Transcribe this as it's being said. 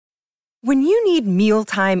When you need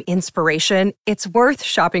mealtime inspiration, it's worth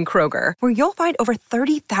shopping Kroger, where you'll find over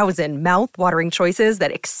 30,000 mouth-watering choices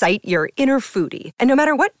that excite your inner foodie. And no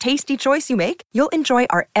matter what tasty choice you make, you'll enjoy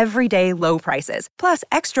our everyday low prices, plus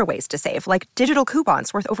extra ways to save, like digital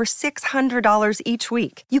coupons worth over $600 each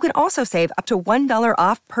week. You can also save up to $1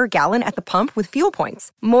 off per gallon at the pump with fuel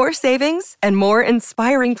points. More savings and more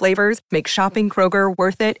inspiring flavors make shopping Kroger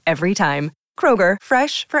worth it every time. Kroger,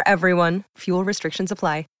 fresh for everyone. Fuel restrictions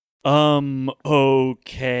apply.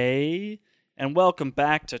 Okay. And welcome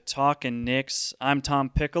back to Talkin' Knicks. I'm Tom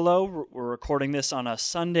Piccolo. We're recording this on a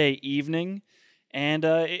Sunday evening, and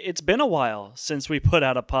it's been a while since we put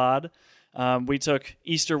out a pod. We took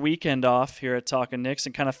Easter weekend off here at Talkin' Knicks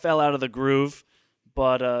and kind of fell out of the groove,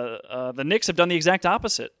 but the Knicks have done the exact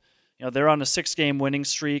opposite. You know, they're on a 6-game winning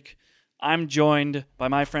streak. I'm joined by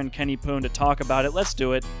my friend Kenny Poon to talk about it. Let's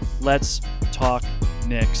do it. Let's talk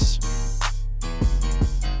Knicks.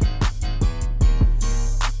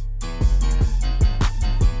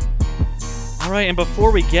 All right, and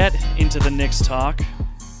before we get into the Knicks talk,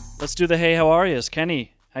 let's do the hey, how are yous?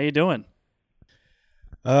 Kenny, how you doing?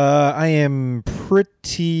 I am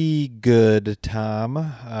pretty good,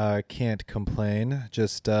 Tom. Can't complain.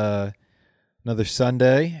 Just another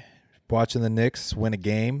Sunday, watching the Knicks win a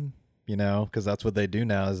game, you know, because that's what they do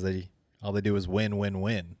now is all they do is win,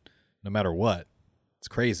 no matter what. It's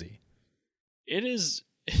crazy. It is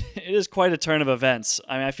quite a turn of events.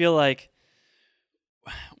 I mean, I feel like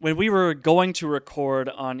when we were going to record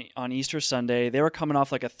on Easter Sunday, they were coming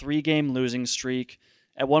off like a 3-game losing streak.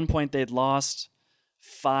 At one point, they'd lost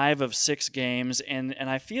 5 of 6 games, and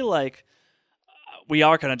I feel like we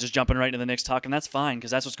are kind of just jumping right into the Knicks talk, and that's fine because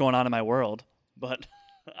that's what's going on in my world. But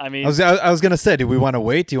I mean, I was gonna say, do we want to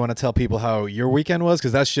wait? Do you want to tell people how your weekend was?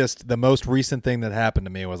 Because that's just the most recent thing that happened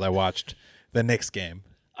to me was I watched the Knicks game.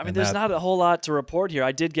 I mean, there's not a whole lot to report here.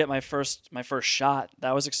 I did get my first shot.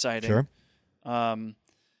 That was exciting. Sure.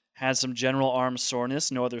 Had some general arm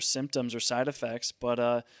soreness, no other symptoms or side effects,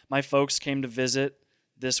 but my folks came to visit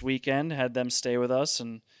this weekend, had them stay with us,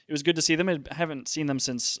 and it was good to see them. I haven't seen them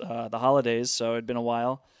since the holidays, so it'd been a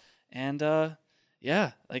while. And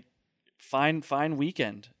yeah, like fine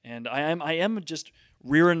weekend. And I am just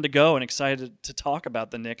rearing to go and excited to talk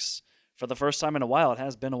about the Knicks for the first time in a while. It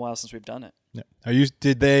has been a while since we've done it. Yeah.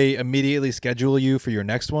 Did they immediately schedule you for your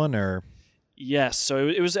next one, or? Yes, so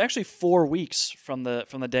it was actually 4 weeks from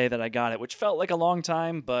the day that I got it, which felt like a long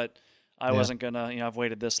time, but I wasn't gonna, I've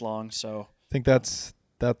waited this long, so I think that's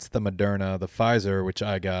the Moderna, the Pfizer, which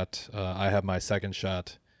I got. I have my second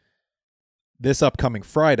shot this upcoming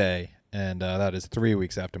Friday, and that is 3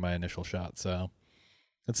 weeks after my initial shot. So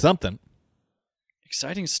it's something.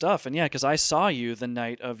 Exciting stuff, and yeah, because I saw you the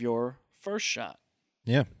night of your first shot.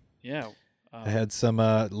 Yeah. I had some,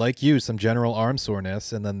 like you, some general arm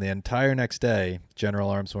soreness, and then the entire next day, general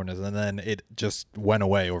arm soreness, and then it just went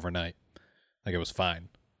away overnight. Like it was fine.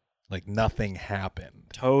 Like nothing happened.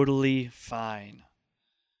 Totally fine.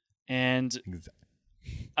 And,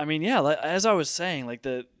 I mean, yeah, as I was saying, like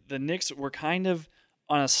the Knicks were kind of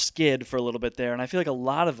on a skid for a little bit there, and I feel like a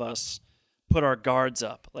lot of us put our guards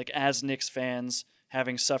up. Like as Knicks fans,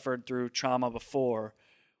 having suffered through trauma before,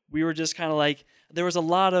 we were just kind of like, there was a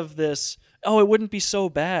lot of this, it wouldn't be so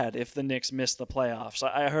bad if the Knicks missed the playoffs.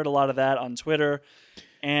 I heard a lot of that on Twitter,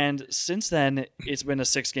 and since then, it's been a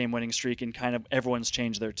 6-game winning streak, and kind of everyone's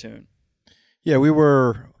changed their tune. Yeah, we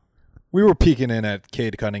were peeking in at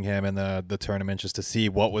Cade Cunningham in the tournament just to see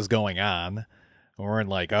what was going on. We weren't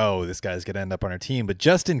like, oh, this guy's gonna end up on our team, but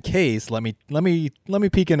just in case, let me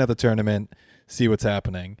peek in at the tournament, see what's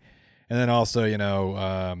happening, and then also,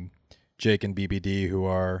 Jake and BBD, who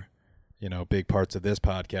are, big parts of this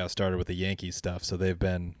podcast, started with the Yankees stuff, so they've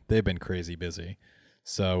been crazy busy.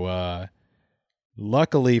 So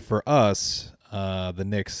luckily for us, the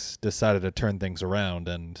Knicks decided to turn things around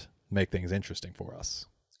and make things interesting for us.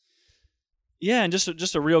 Yeah, and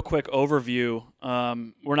just a real quick overview.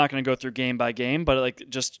 We're not going to go through game by game, but like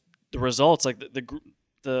just the results. Like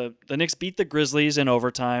the Knicks beat the Grizzlies in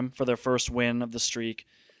overtime for their first win of the streak.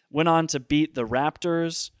 Went on to beat the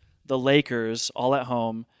Raptors, the Lakers, all at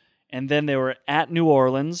home. And then they were at New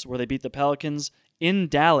Orleans, where they beat the Pelicans, in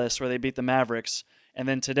Dallas, where they beat the Mavericks. And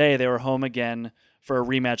then today they were home again for a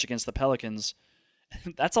rematch against the Pelicans.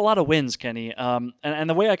 That's a lot of wins, Kenny. And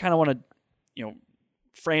the way I kind of want to,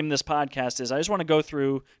 frame this podcast is I just want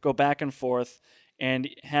to go back and forth, and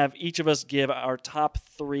have each of us give our top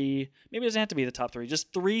 3, maybe it doesn't have to be the top 3,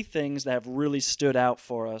 just 3 things that have really stood out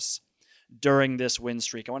for us during this win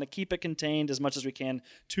streak. I want to keep it contained as much as we can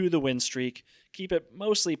to the win streak, keep it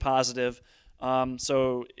mostly positive.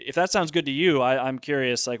 So if that sounds good to you, I'm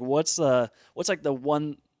curious, like what's like the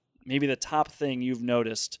one maybe the top thing you've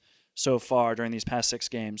noticed so far during these past 6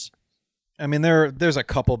 games? I mean, there's a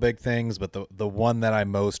couple big things, but the one that I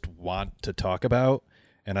most want to talk about,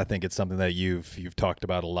 and I think it's something that you've talked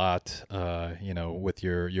about a lot, with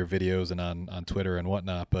your videos and on Twitter and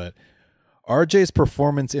whatnot. But RJ's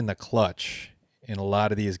performance in the clutch in a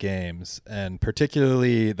lot of these games, and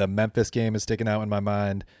particularly the Memphis game is sticking out in my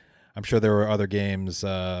mind. I'm sure there were other games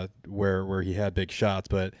where he had big shots,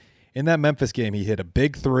 but in that Memphis game, he hit a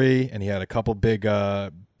big 3 and he had a couple big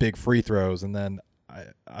free throws, and then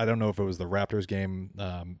I don't know if it was the Raptors game,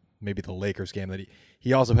 maybe the Lakers game, that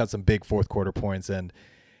he also had some big fourth quarter points. And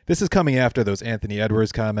this is coming after those Anthony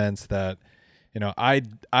Edwards comments that,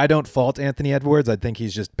 I don't fault Anthony Edwards. I think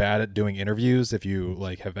he's just bad at doing interviews. If you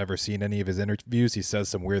have ever seen any of his interviews, he says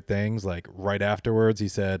some weird things. Like right afterwards, he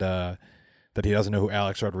said that he doesn't know who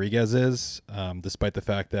Alex Rodriguez is, despite the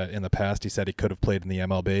fact that in the past he said he could have played in the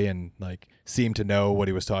MLB and seemed to know what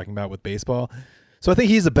he was talking about with baseball. So I think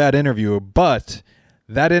he's a bad interviewer, but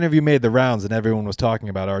that interview made the rounds and everyone was talking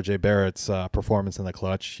about RJ Barrett's performance in the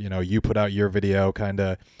clutch. You put out your video kind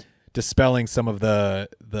of dispelling some of the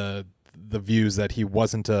views that he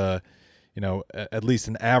wasn't at least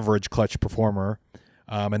an average clutch performer.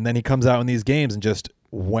 And then he comes out in these games and just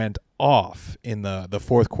went off in the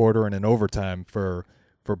fourth quarter and in overtime for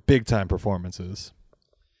big time performances.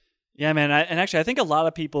 Yeah, man. I think a lot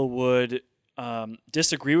of people would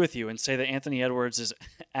disagree with you and say that Anthony Edwards is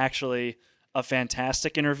actually a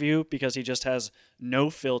fantastic interview because he just has no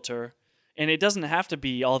filter, and it doesn't have to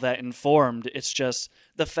be all that informed. It's just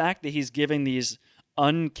the fact that he's giving these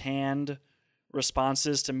uncanned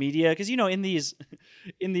responses to media, because in these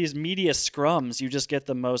media scrums you just get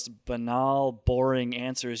the most banal, boring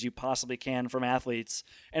answers you possibly can from athletes,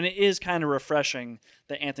 and it is kind of refreshing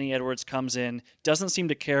that Anthony Edwards comes in, doesn't seem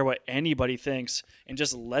to care what anybody thinks, and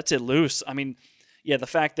just lets it loose. I mean, yeah, the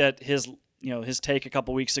fact that his take a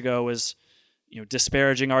couple weeks ago was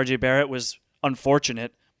disparaging RJ Barrett was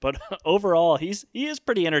unfortunate, but overall he is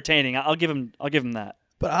pretty entertaining. I'll give him that.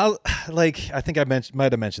 But I think I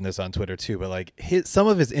might have mentioned this on Twitter too, but some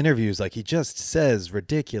of his interviews, he just says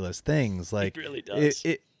ridiculous things. He really does.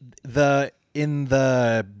 In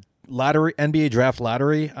the lottery, NBA draft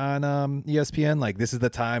lottery on ESPN, this is the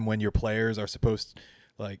time when your players are supposed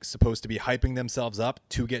to be hyping themselves up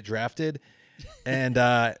to get drafted. And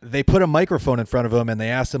they put a microphone in front of him and they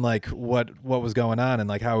asked him what was going on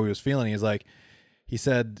and how he was feeling. He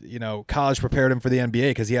said, college prepared him for the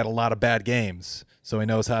NBA because he had a lot of bad games. So he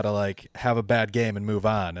knows how to have a bad game and move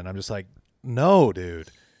on. And I'm just no,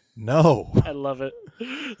 dude, no. I love it.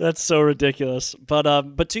 That's so ridiculous.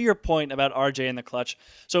 But to your point about RJ in the clutch.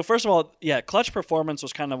 So first of all, yeah, clutch performance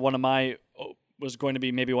was kind of going to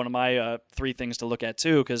be maybe one of my 3 things to look at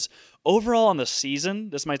too. Because overall on the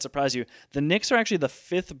season, this might surprise you, the Knicks are actually the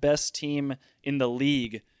 5th best team in the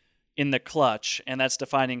league in the clutch, and that's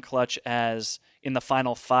defining clutch as in the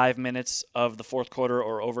final 5 minutes of the fourth quarter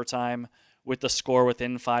or overtime with the score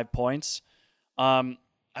within 5 points.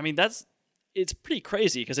 It's pretty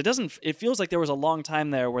crazy because it feels like there was a long time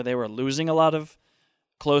there where they were losing a lot of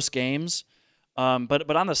close games.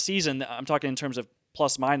 But on the season, I'm talking in terms of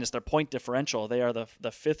plus minus, their point differential, they are the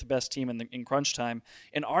 5th best team in crunch time,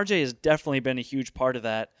 and RJ has definitely been a huge part of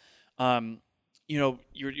that.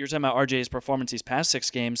 You're talking about RJ's performance these past 6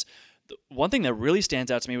 games. One thing that really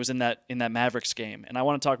stands out to me was in that Mavericks game, and I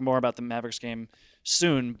want to talk more about the Mavericks game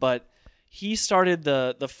soon. But he started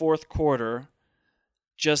the fourth quarter.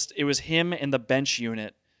 It was him and the bench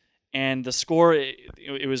unit, and the score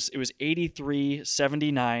it was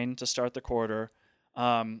 83-79 to start the quarter.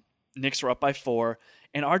 Knicks were up by 4,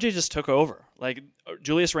 and RJ just took over.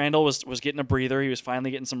 Julius Randle was getting a breather. He was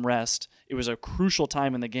finally getting some rest. It was a crucial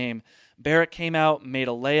time in the game. Barrett came out, made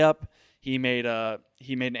a layup. He made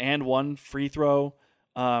an and one free throw.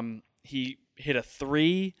 He hit a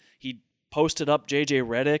 3. He posted up JJ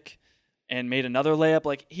Redick and made another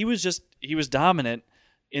layup. He was dominant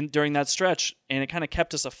during that stretch, and it kind of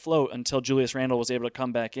kept us afloat until Julius Randle was able to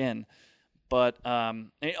come back in. But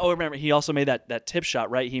remember, he also made that tip shot,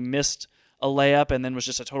 right? He missed a layup and then was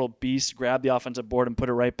just a total beast, grabbed the offensive board and put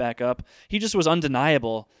it right back up. He just was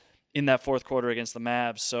undeniable in that fourth quarter against the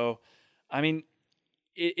Mavs. So,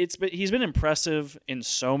 he's been impressive in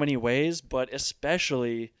so many ways, but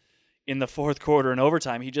especially in the fourth quarter and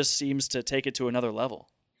overtime, he just seems to take it to another level.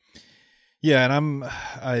 Yeah, and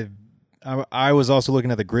I was also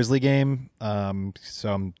looking at the Grizzly game,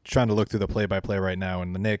 so I'm trying to look through the play-by-play right now,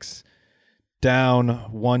 and the Knicks down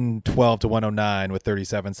 112 to 109 with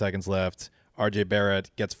 37 seconds left. RJ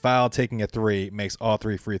Barrett gets fouled, taking a 3, makes all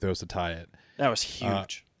 3 free throws to tie it. That was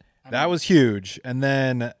huge. That was huge. And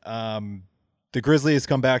then the Grizzlies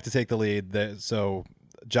come back to take the lead. So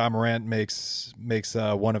John Morant makes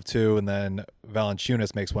one of two, and then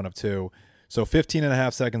Valanciunas makes one of two. So 15 and a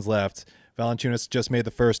half seconds left. Valanciunas just made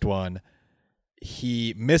the first one.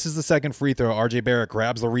 He misses the second free throw. RJ Barrett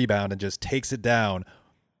grabs the rebound and just takes it down,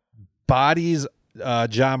 bodies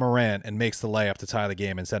John Morant, and makes the layup to tie the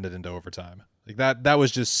game and send it into overtime. Like that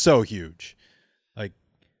was just so huge. Like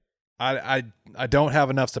I don't have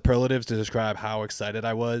enough superlatives to describe how excited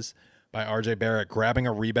I was by RJ Barrett grabbing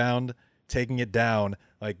a rebound, taking it down.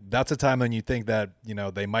 Like that's a time when you think that,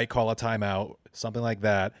 they might call a timeout, something like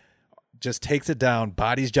that. Just takes it down,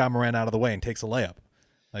 bodies John Morant out of the way, and takes a layup.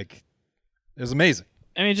 Like, it was amazing.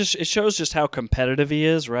 I mean, it shows just how competitive he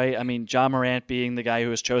is, right? I mean, John Morant being the guy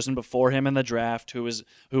who was chosen before him in the draft, who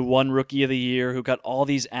won Rookie of the Year, who got all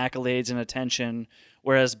these accolades and attention,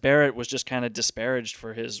 whereas Barrett was just kind of disparaged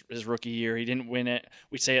for his rookie year. He didn't win it.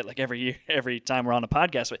 We say it like every year, every time we're on a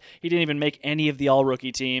podcast, but he didn't even make any of the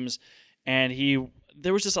all-rookie teams, and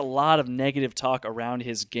there was just a lot of negative talk around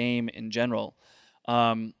his game in general.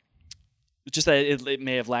 Just that it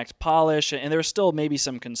may have lacked polish, and there are still maybe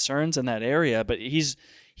some concerns in that area, but he's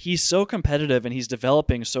so competitive and he's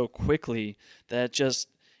developing so quickly that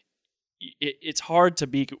it's hard to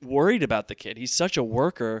be worried about the kid. He's such a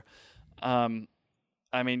worker. I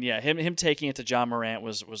mean, yeah, him taking it to John Morant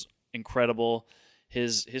was incredible.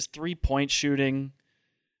 His 3-point shooting,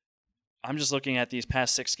 I'm just looking at these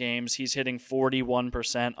past 6 games. He's hitting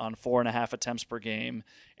 41% on 4.5 attempts per game.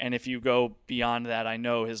 And if you go beyond that, I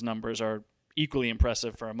know his numbers are equally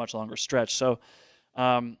impressive for a much longer stretch. So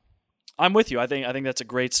I'm with you. I think that's a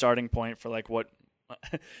great starting point for like what,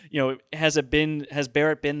 has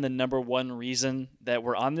Barrett been the number one reason that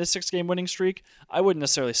we're on this 6-game winning streak? I wouldn't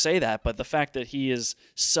necessarily say that, but the fact that he is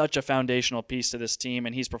such a foundational piece to this team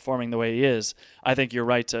and he's performing the way he is, I think you're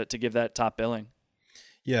right to give that top billing.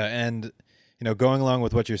 Yeah, and going along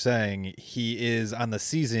with what you're saying, he is on the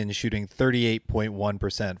season shooting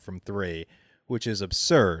 38.1% from 3, which is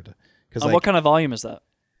absurd. What kind of volume is that?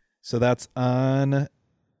 So that's on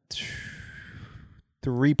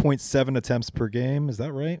 3.7 attempts per game. Is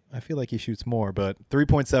that right? I feel like he shoots more, but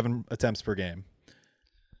 3.7 attempts per game.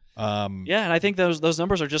 Yeah, and I think those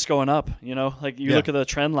numbers are just going up. Like you look at the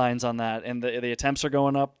trend lines on that, and the attempts are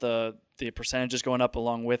going up, the percentage is going up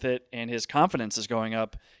along with it, and his confidence is going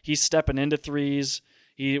up. He's stepping into threes.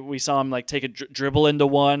 We saw him like take a dribble into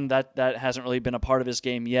one. That hasn't really been a part of his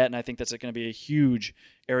game yet, and I think that's going to be a huge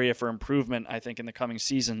area for improvement, I think, in the coming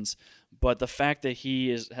seasons. But the fact that he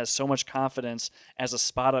has so much confidence as a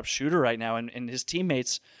spot-up shooter right now, and his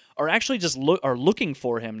teammates are actually just looking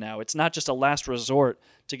for him now. It's not just a last resort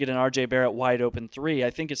to get an RJ Barrett wide open 3.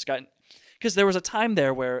 I think it's gotten – because there was a time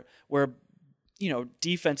there where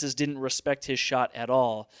defenses didn't respect his shot at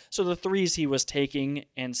all. So the threes he was taking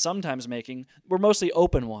and sometimes making were mostly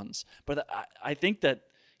open ones. But I think that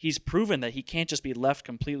he's proven that he can't just be left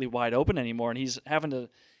completely wide open anymore, and he's having to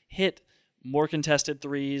hit more contested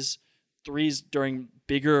threes during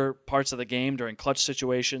bigger parts of the game, during clutch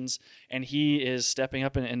situations, and he is stepping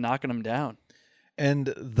up and knocking them down. And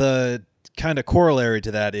the kind of corollary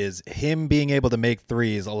to that is him being able to make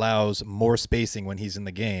threes allows more spacing when he's in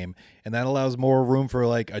the game, and that allows more room for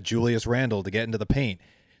like a Julius Randle to get into the paint.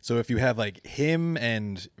 So if you have like him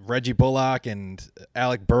and Reggie Bullock and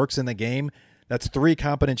Alec Burks in the game, that's 3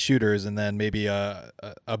 competent shooters, and then maybe a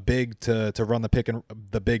big to run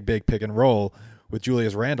the big pick and roll with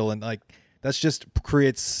Julius Randle, and like that's just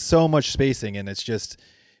creates so much spacing, and it's just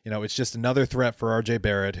another threat for RJ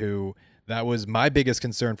Barrett, who that was my biggest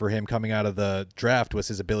concern for him coming out of the draft, was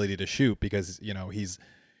his ability to shoot, because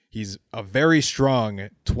he's a very strong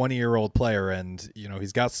 20-year-old player, and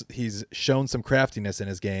he's shown some craftiness in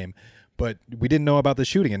his game, but we didn't know about the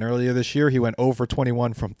shooting. And earlier this year he went 0 for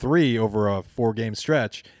 21 from 3 over a 4-game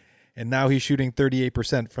stretch, and now he's shooting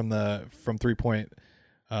 38% from 3-point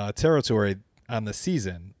territory on the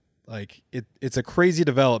season. Like it's a crazy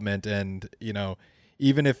development, and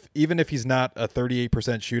even if he's not a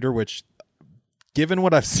 38% shooter, which given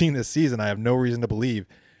what I've seen this season, I have no reason to believe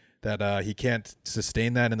that he can't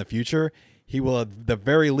sustain that in the future. He will at the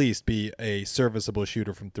very least be a serviceable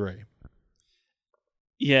shooter from 3.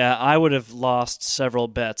 Yeah, I would have lost several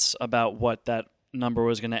bets about what that number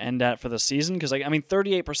was going to end at for the season, because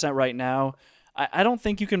 38% right now, I don't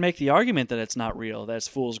think you can make the argument that it's not real, that it's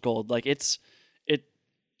fool's gold. Like it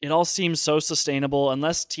all seems so sustainable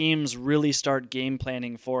unless teams really start game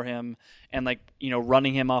planning for him and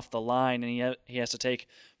running him off the line, and he has to take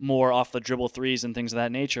more off the dribble threes and things of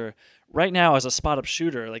that nature. Right now, as a spot up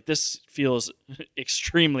shooter, this feels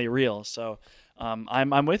extremely real. So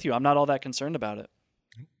I'm with you. I'm not all that concerned about it.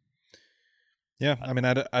 Yeah, I mean,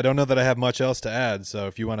 I don't know that I have much else to add. So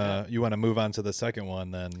if you wanna move on to the second one,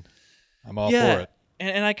 then I'm all for it.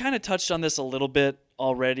 And I kind of touched on this a little bit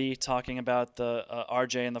already, talking about the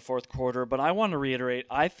RJ in the fourth quarter. But I want to reiterate,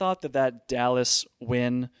 I thought that Dallas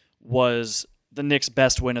win was the Knicks'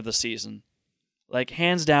 best win of the season. Like,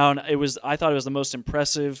 hands down, I thought it was the most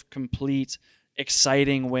impressive, complete,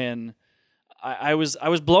 exciting win. I was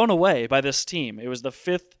blown away by this team. It was the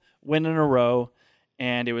fifth win in a row.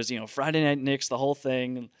 And it was, Friday Night Knicks, the whole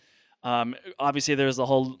thing. Obviously, there's the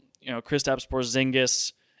whole, Kristaps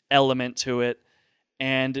Porzingis element to it.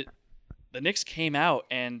 And the Knicks came out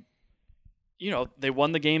and, they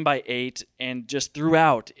won the game by 8. And just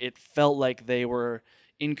throughout, it felt like they were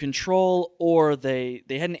in control, or they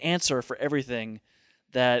had an answer for everything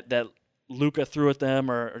that Luka threw at them,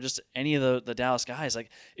 or just any of the Dallas guys. Like,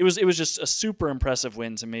 it was just a super impressive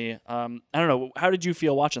win to me. I don't know. How did you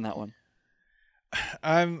feel watching that one?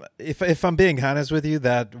 If I'm being honest with you,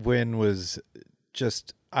 that win was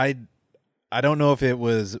just I don't know if it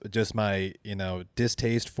was just my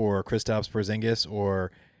distaste for Kristaps Porzingis,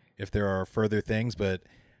 or if there are further things, but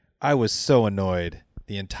I was so annoyed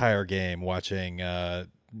the entire game watching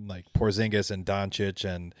like Porzingis and Doncic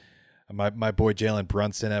and my boy Jalen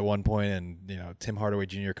Brunson at one point, and Tim Hardaway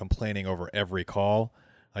Jr. complaining over every call.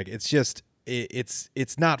 Like, it's just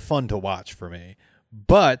it's not fun to watch for me.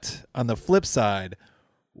 But on the flip side,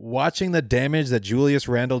 watching the damage that Julius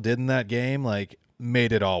Randle did in that game, like,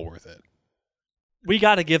 made it all worth it. We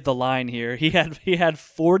got to give the line here. He had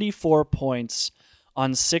 44 points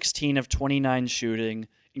on 16 of 29 shooting,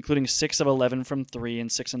 including 6 of 11 from 3 and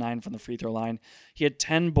 6 of 9 from the free throw line. He had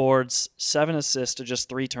 10 boards, 7 assists to just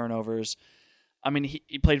 3 turnovers. I mean,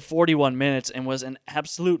 he played 41 minutes and was an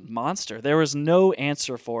absolute monster. There was no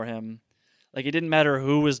answer for him. Like, it didn't matter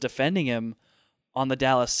who was defending him on the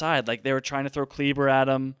Dallas side. Like, they were trying to throw Kleber at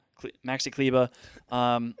him, Maxi Kleber.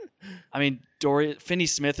 I mean,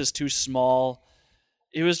 Finney-Smith is too small.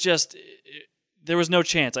 It was just, there was no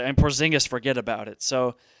chance. And Porzingis, forget about it.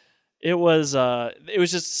 So it was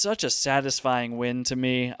just such a satisfying win to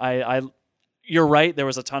me. You're right, there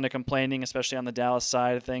was a ton of complaining, especially on the Dallas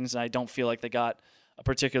side of things, and I don't feel like they got a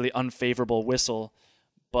particularly unfavorable whistle.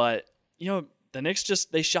 But, the Knicks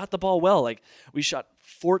they shot the ball well. Like, we shot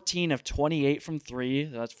 14 of 28 from 3.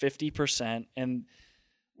 That's 50%. And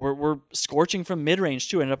we're scorching from mid-range,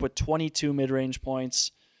 too. Ended up with 22 mid-range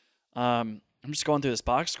points. I'm just going through this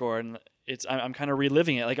box score, and I'm kind of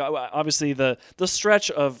reliving it. Like, obviously, the stretch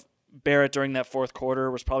of Barrett during that fourth quarter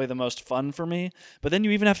was probably the most fun for me. But then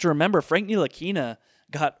you even have to remember, Frank Ntilikina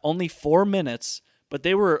got only 4 minutes, but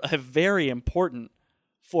they were a very important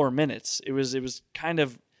 4 minutes. It was kind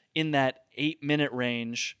of in that 8-minute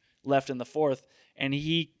range left in the fourth, and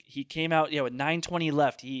he came out with 9:20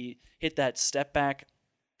 left. He hit that step back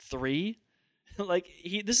 3. Like,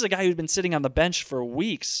 this is a guy who'd been sitting on the bench for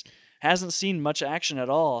weeks, hasn't seen much action at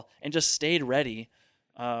all, and just stayed ready.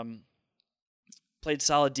 Played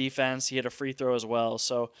solid defense. He hit a free throw as well.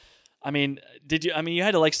 So, you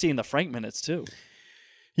had to like seeing the Frank minutes too.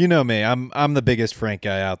 You know me, I'm the biggest Frank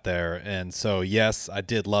guy out there, and so yes, I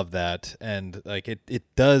did love that, and like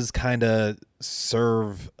it does kind of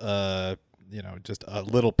serve just a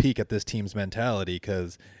little peek at this team's mentality,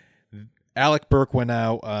 because Alec Burke went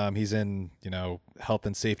out. He's in health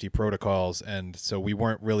and safety protocols, and so we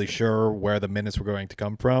weren't really sure where the minutes were going to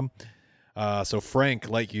come from. So Frank,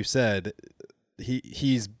 like you said,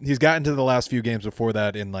 he's gotten to the last few games before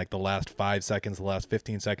that in like the last 5 seconds, the last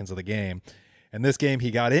 15 seconds of the game. And this game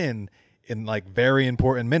he got in like very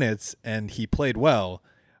important minutes, and he played well.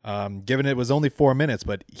 Given it was only 4 minutes,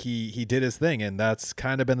 but he did his thing, and that's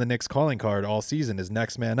kind of been the Knicks' calling card all season, is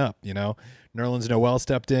next man up. Nerlens Noel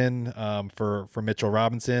stepped in for Mitchell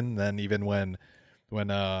Robinson. Then even when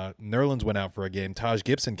Nerlens went out for a game, Taj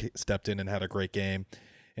Gibson stepped in and had a great game.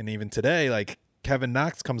 And even today, like, Kevin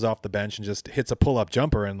Knox comes off the bench and just hits a pull-up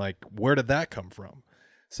jumper, and like, where did that come from?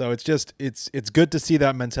 So it's good to see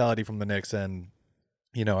that mentality from the Knicks, and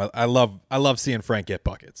I love seeing Frank get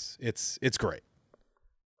buckets. It's great.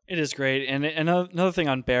 It is great. And another thing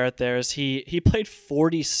on Barrett there is he played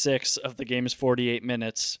 46 of the game's 48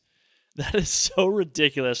 minutes. That is so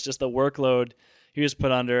ridiculous, just the workload he was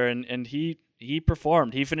put under, and he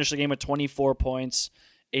performed. He finished the game with 24 points,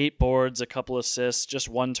 8 boards, a couple assists, just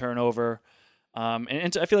 1 turnover.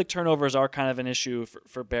 And I feel like turnovers are kind of an issue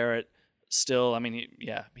for Barrett still. I mean,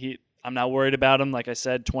 I'm not worried about him. Like I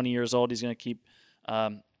said, 20 years old, he's going to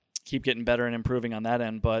keep getting better and improving on that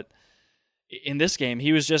end. But in this game,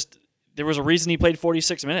 there was a reason he played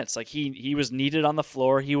 46 minutes. Like, he was needed on the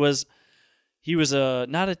floor. He was He was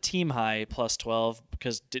not a team high plus 12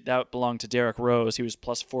 because that belonged to Derrick Rose. He was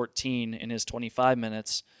plus 14 in his 25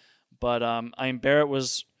 minutes. But Barrett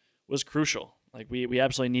was crucial. Like we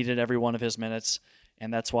absolutely needed every one of his minutes,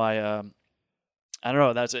 and that's why I don't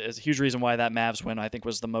know. That's a huge reason why that Mavs win I think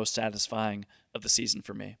was the most satisfying of the season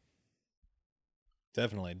for me.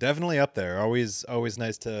 Definitely up there. Always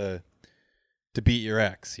nice to beat your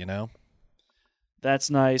ex. That's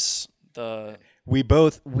nice.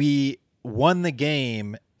 We won the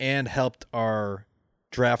game and helped our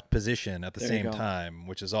draft position at the same time,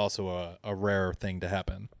 which is also a rare thing to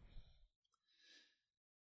happen.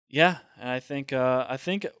 Yeah, and I think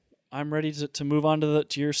I'm ready to move on to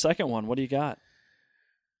your second one. What do you got?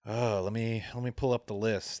 Oh, let me pull up the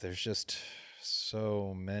list. There's just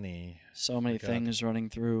so many things running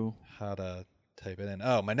through. How to type it in?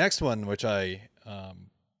 Oh, my next one, which I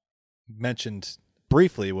mentioned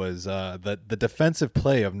briefly, was the defensive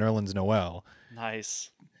play of Nerlens Noel.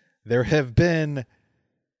 Nice. There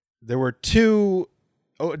were two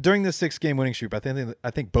during the 6-game winning streak.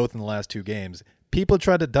 I think both in the last 2 games. People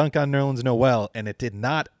tried to dunk on Nerlens Noel, and it did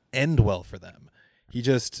not end well for them. He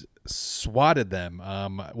just swatted them.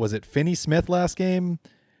 Was it Finney Smith last game,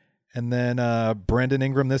 and then Brandon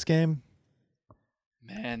Ingram this game?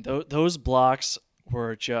 Man, those blocks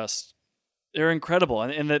were they're incredible.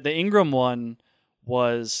 And the Ingram one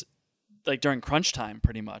was like during crunch time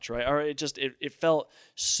pretty much, right? Or it felt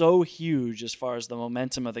so huge as far as the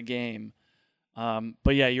momentum of the game.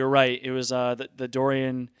 But yeah, you're right. It was the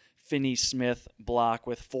Dorian Finney-Smith block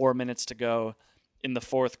with 4 minutes to go in the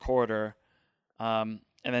fourth quarter. And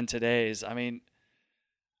then today's. I mean,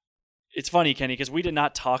 it's funny, Kenny, because we did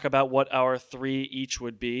not talk about what our 3 each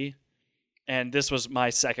would be. And this was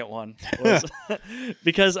my second one.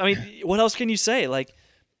 Because, I mean, what else can you say? Like,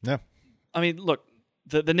 yeah. I mean, look,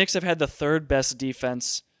 the Knicks have had the 3rd best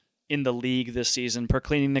defense in the league this season per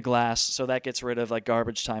cleaning the glass, so that gets rid of like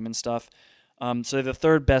garbage time and stuff. So they're the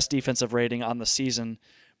 3rd best defensive rating on the season.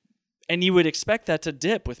 And you would expect that to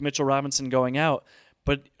dip with Mitchell Robinson going out.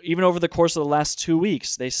 But even over the course of the last 2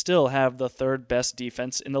 weeks, they still have the 3rd best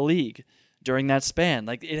defense in the league during that span.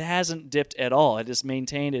 Like, it hasn't dipped at all. It has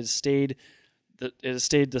maintained. It has stayed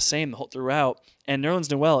the same throughout. And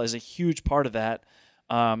Nerlens Noel is a huge part of that.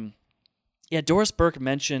 Doris Burke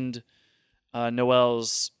mentioned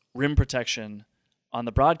Noel's rim protection on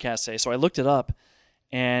the broadcast today. So I looked it up,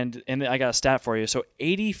 and I got a stat for you. So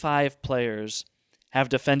 85 players have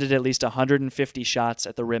defended at least 150 shots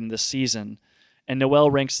at the rim this season, and Noel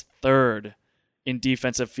ranks 3rd in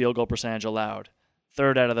defensive field goal percentage allowed.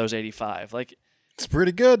 3rd out of those 85. Like, it's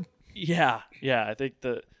pretty good. Yeah. I think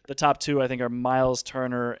the top 2 I think are Miles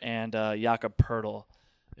Turner and Jakob Poeltl,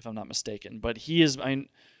 if I'm not mistaken. But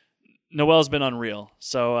Noel's been unreal.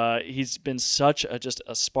 So he's been such just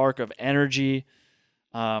a spark of energy.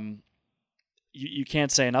 You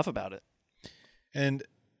can't say enough about it. And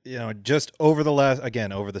just over the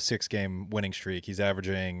 6-game winning streak, he's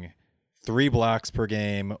averaging 3 blocks per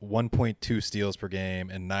game, 1.2 steals per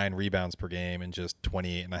game, and 9 rebounds per game in just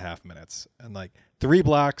 28.5 minutes. And like 3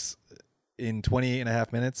 blocks in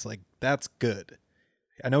 28.5 minutes, like that's good.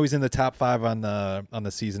 I know he's in the top 5 on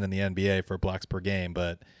the season in the NBA for blocks per game,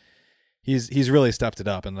 but he's really stepped it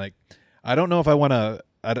up. And like, I don't know if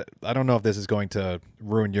I don't know if this is going to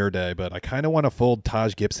ruin your day, but I kind of want to fold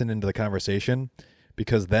Taj Gibson into the conversation,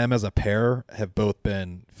 because them as a pair have both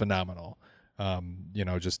been phenomenal.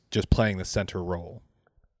 Just playing the center role.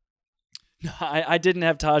 I didn't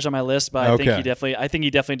have Taj on my list, but okay. I think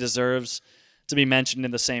he definitely deserves to be mentioned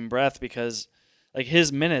in the same breath, because like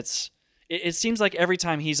his minutes, it seems like every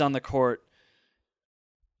time he's on the court,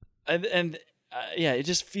 it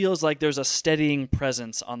just feels like there's a steadying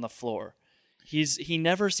presence on the floor. He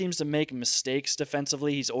never seems to make mistakes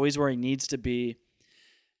defensively. He's always where he needs to be,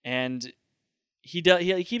 and he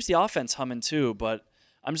keeps the offense humming too. But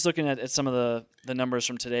I'm just looking at some of the numbers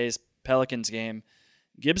from today's Pelicans game.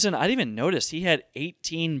 Gibson, I didn't even notice he had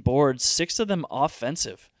 18 boards, 6 of them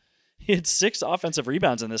offensive. He had 6 offensive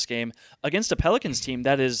rebounds in this game against a Pelicans team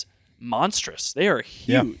that is monstrous. They are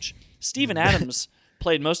huge. Yeah. Steven Adams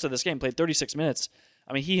played most of this game, played 36 minutes.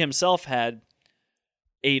 I mean, he himself had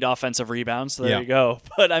 8 offensive rebounds, so there you go.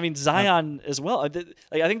 But, I mean, Zion as well. I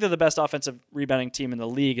think they're the best offensive rebounding team in the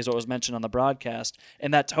league, is what was mentioned on the broadcast,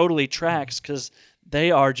 and that totally tracks because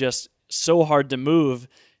they are just so hard to move.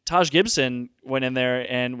 Taj Gibson went in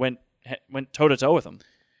there and went toe-to-toe with him.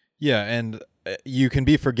 Yeah, and you can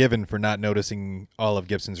be forgiven for not noticing all of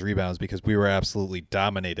Gibson's rebounds because we were absolutely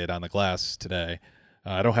dominated on the glass today.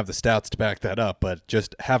 I don't have the stats to back that up, but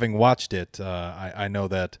just having watched it, I know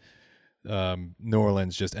that New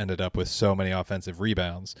Orleans just ended up with so many offensive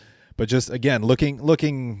rebounds. But just again,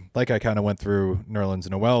 looking like I kind of went through Nerlens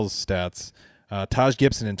Noel's stats. Taj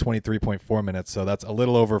Gibson in 23.4 minutes, so that's a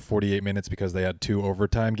little over 48 minutes because they had 2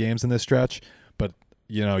 overtime games in this stretch. But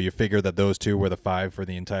you figure that those 2 were the 5 for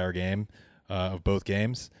the entire game of both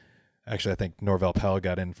games. Actually, I think Norvel Pell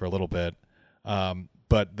got in for a little bit.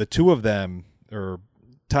 But the 2 of them, or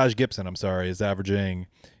Taj Gibson, I'm sorry, is averaging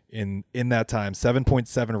in that time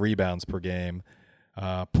 7.7 rebounds per game,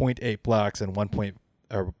 0.8 blocks and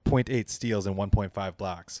 0.8 steals and 1.5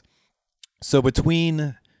 blocks. So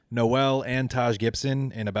between Noel and Taj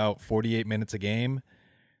Gibson in about 48 minutes a game,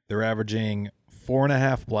 they're averaging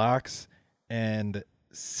 4.5 blocks and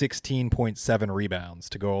 16.7 rebounds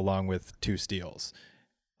to go along with 2 steals.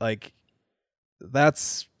 Like,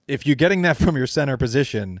 that's, if you're getting that from your center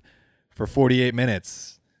position for 48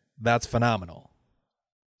 minutes, that's phenomenal.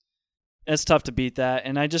 It's tough to beat that.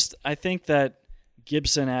 And I think that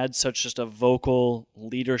Gibson adds such just a vocal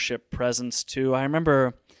leadership presence too. I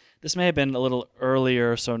remember this may have been a little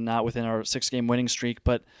earlier, so not within our 6-game winning streak,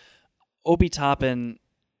 but Obi Toppin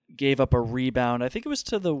gave up a rebound. I think it was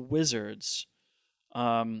to the Wizards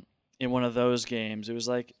in one of those games. It was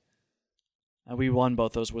like we won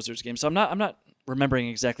both those Wizards games. So I'm not remembering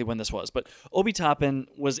exactly when this was, but Obi Toppin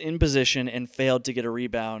was in position and failed to get a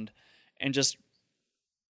rebound, and just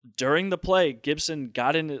during the play, Gibson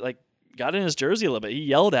got in his jersey a little bit. He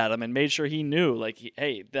yelled at him and made sure he knew,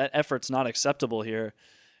 hey, that effort's not acceptable here.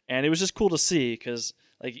 And it was just cool to see because,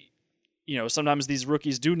 sometimes these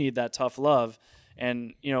rookies do need that tough love.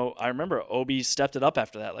 And, I remember Obi stepped it up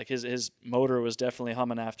after that. Like, his motor was definitely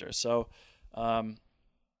humming after. So I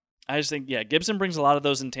just think, Gibson brings a lot of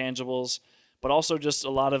those intangibles, but also just a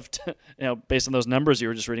lot of, based on those numbers you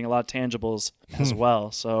were just reading, a lot of tangibles as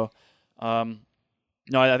well. So,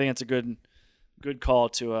 I think it's a good call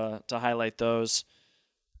to highlight those.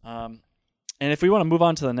 And if we want to move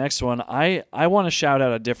on to the next one, I want to shout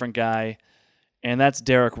out a different guy, and that's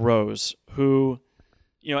Derrick Rose, who,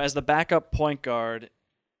 as the backup point guard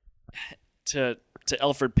to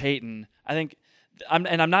Elfrid Payton, I think,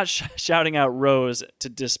 I'm not shouting out Rose to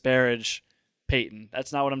disparage Payton.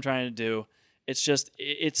 That's not what I'm trying to do. It's just,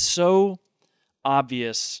 it's so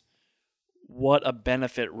obvious what a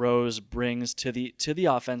benefit Rose brings to the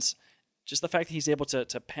offense. Just the fact that he's able to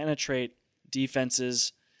penetrate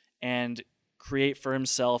defenses and create for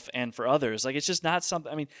himself and for others. Like, it's just not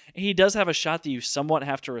something. I mean, he does have a shot that you somewhat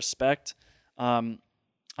have to respect. I'm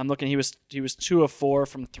looking. He was 2 of 4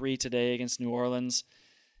 from 3 today against New Orleans.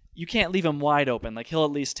 You can't leave him wide open. Like, he'll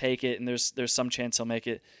at least take it, and there's some chance he'll make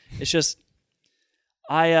it. It's just,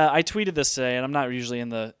 I tweeted this today, and I'm not usually in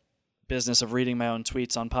the business of reading my own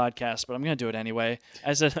tweets on podcasts, but I'm going to do it anyway.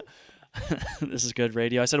 I said, this is good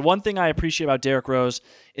radio. I said, one thing I appreciate about Derrick Rose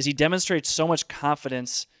is he demonstrates so much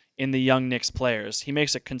confidence in the young Knicks players. He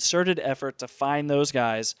makes a concerted effort to find those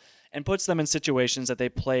guys and puts them in situations that they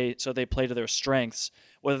play to their strengths,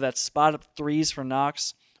 whether that's spot-up threes for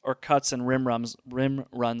Knox or cuts and rim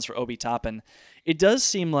runs for Obi Toppin. It does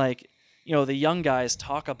seem like, the young guys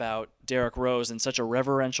talk about Derrick Rose in such a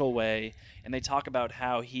reverential way, and they talk about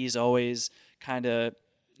how he's always kind of,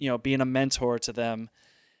 being a mentor to them.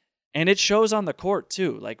 And it shows on the court,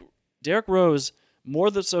 too. Like, Derrick Rose, more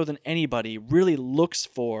so than anybody, really looks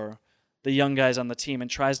for the young guys on the team and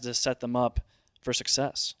tries to set them up for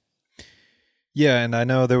success. Yeah, and I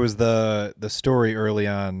know there was the story early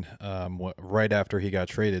on, right after he got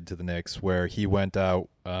traded to the Knicks, where he went out,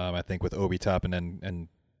 I think, with Obi Toppin and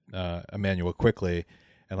Emmanuel Quickly,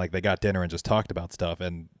 and they got dinner and just talked about stuff.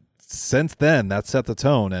 And since then, that set the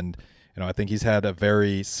tone. And I think he's had a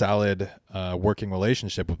very solid working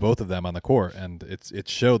relationship with both of them on the court, and it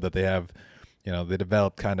showed that they have, they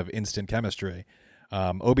developed kind of instant chemistry.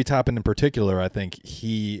 Obi Toppin in particular, I think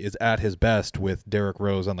he is at his best with Derrick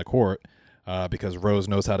Rose on the court because Rose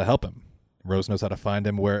knows how to help him. Rose knows how to find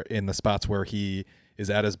him where in the spots where he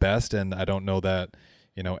is at his best, and I don't know that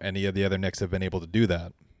any of the other Knicks have been able to do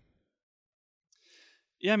that.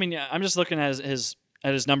 Yeah, I mean, I'm just looking at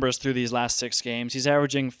his numbers through these last 6 games. He's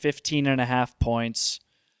averaging 15.5 points,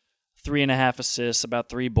 3.5 assists, about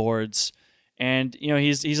 3 boards. And,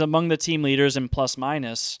 he's among the team leaders in plus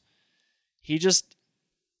minus.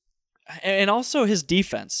 And also his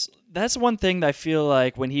defense. That's one thing that I feel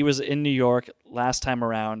like when he was in New York last time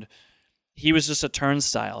around, he was just a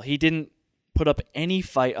turnstile. He didn't put up any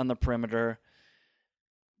fight on the perimeter.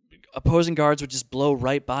 Opposing guards would just blow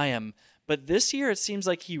right by him. But this year, it seems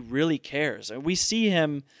like he really cares. We see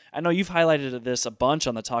him. I know you've highlighted this a bunch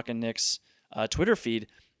on the Talkin' Knicks Twitter feed.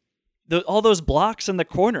 All those blocks in the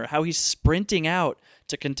corner, how he's sprinting out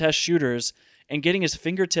to contest shooters and getting his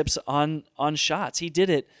fingertips on shots. He did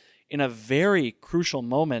it in a very crucial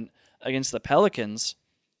moment against the Pelicans,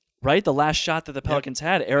 right? The last shot that the Pelicans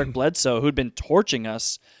had, Eric Bledsoe, who'd been torching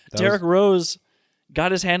us, Derrick Rose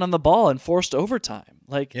got his hand on the ball and forced overtime.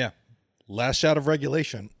 Last shot of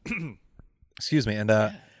regulation. Excuse me. And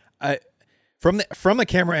I from the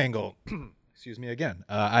camera angle, excuse me again,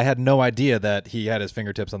 I had no idea that he had his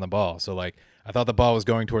fingertips on the ball. So I thought the ball was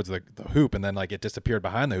going towards the hoop, and then it disappeared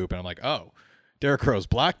behind the hoop, and I'm like, oh, Derrick Rose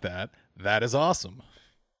blocked that. That is awesome.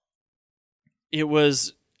 It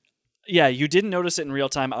was, you didn't notice it in real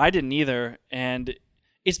time. I didn't either, and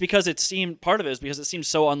it's because part of it is because it seemed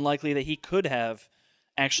so unlikely that he could have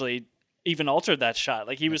actually even altered that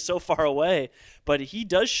shot. He was so far away, but he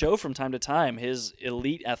does show from time to time his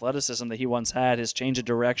elite athleticism that he once had, his change of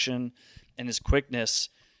direction and his quickness.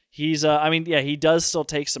 He's, he does still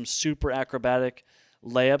take some super acrobatic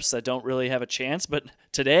layups that don't really have a chance, but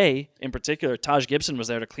today in particular, Taj Gibson was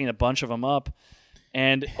there to clean a bunch of them up.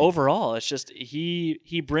 And overall, it's just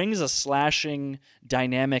he brings a slashing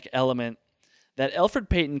dynamic element that Elfrid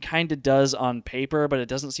Payton kind of does on paper, but it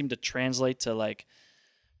doesn't seem to translate to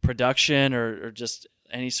production or just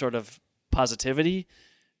any sort of positivity.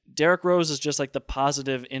 Derrick Rose is just the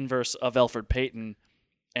positive inverse of Elfrid Payton,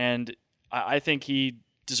 and I think he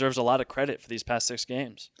deserves a lot of credit for these past 6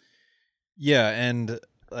 games. Yeah, and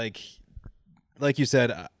like you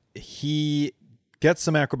said, he gets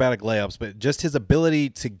some acrobatic layups, but just his ability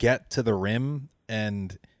to get to the rim,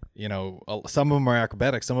 and some of them are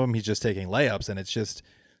acrobatic, some of them he's just taking layups, and it's just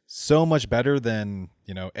so much better than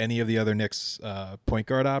any of the other Knicks point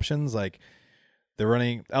guard options. They're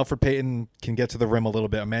running, Elfrid Payton can get to the rim a little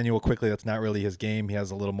bit. Emmanuel Quickly, that's not really his game. He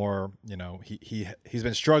has a little more, he's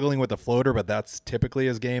been struggling with the floater, but that's typically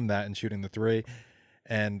his game, that and shooting the three.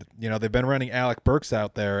 And they've been running Alec Burks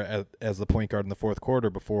out there as the point guard in the fourth quarter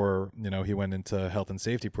before he went into health and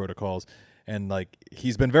safety protocols, and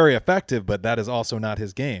he's been very effective, but that is also not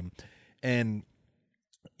his game. And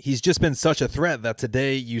he's just been such a threat that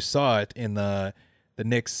today you saw it in the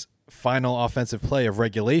Knicks' final offensive play of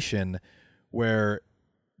regulation, where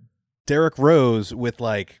Derrick Rose with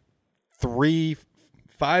 3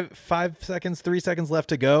 seconds left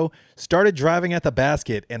to go started driving at the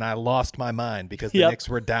basket, and I lost my mind because the Knicks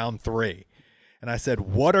were down 3. And I said,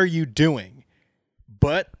 what are you doing?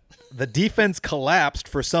 But the defense collapsed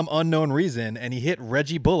for some unknown reason, and he hit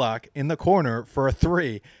Reggie Bullock in the corner for a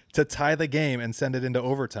 3 to tie the game and send it into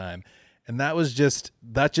overtime. And that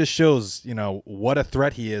just shows, what a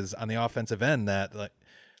threat he is on the offensive end, that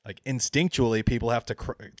instinctually people have to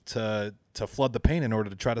flood the paint in order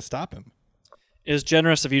to try to stop him. It was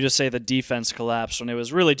generous of you to say the defense collapsed when it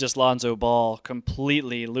was really just Lonzo Ball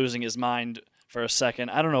completely losing his mind for a second.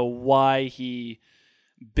 I don't know why he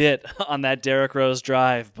bit on that Derrick Rose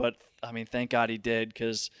drive, but thank God he did,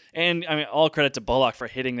 all credit to Bullock for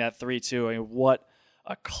hitting that 3 too. What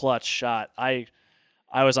a clutch shot. I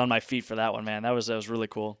was on my feet for that one, man. That was really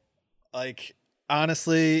cool.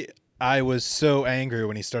 Honestly, I was so angry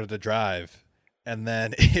when he started to drive, and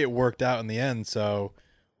then it worked out in the end. So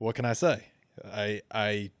what can I say?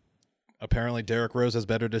 I apparently Derrick Rose has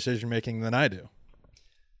better decision making than I do.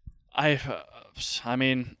 I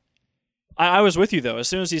was with you though. As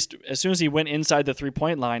soon as he went inside the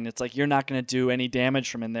 3-point line, it's you're not going to do any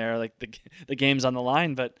damage from in there. The game's on the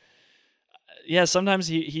line, but sometimes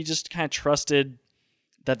he just kind of trusted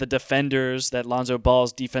that the defenders, that Lonzo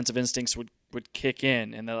Ball's defensive instincts would kick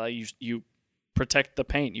in, and that you protect the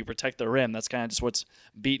paint, you protect the rim. That's kind of just what's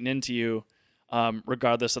beaten into you,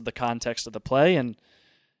 regardless of the context of the play. And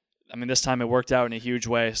this time it worked out in a huge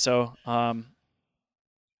way. So, I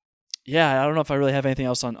don't know if I really have anything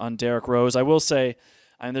else on Derrick Rose. I will say,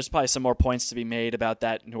 there's probably some more points to be made about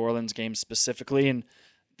that New Orleans game specifically, and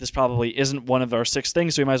this probably isn't one of our 6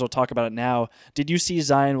 things, so we might as well talk about it now. Did you see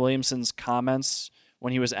Zion Williamson's comments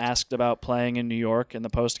when he was asked about playing in New York in the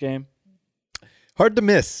postgame? Hard to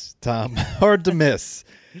miss, Tom. Hard to miss.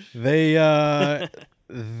 They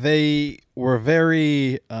were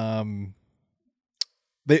very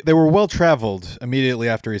they were well traveled immediately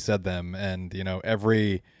after he said them, and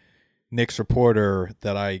every Knicks reporter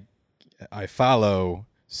that I follow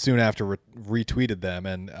soon after retweeted them,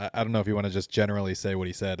 and I don't know if you want to just generally say what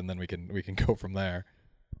he said, and then we can go from there.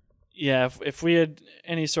 Yeah, if we had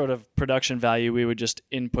any sort of production value, we would just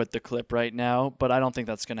input the clip right now, but I don't think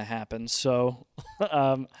that's going to happen. So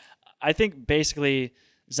I think basically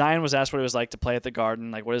Zion was asked what it was like to play at the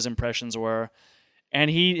Garden, what his impressions were, and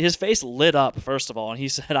his face lit up, first of all, and he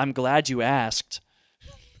said, "I'm glad you asked."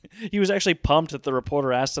 He was actually pumped that the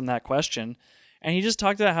reporter asked him that question, and he just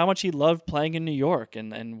talked about how much he loved playing in New York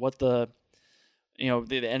and what the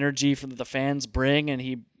energy from the fans bring, and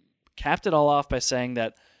he capped it all off by saying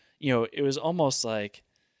that it was almost like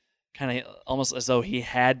kind of almost as though he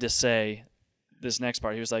had to say this next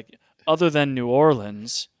part. He was like, other than New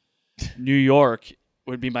Orleans, New York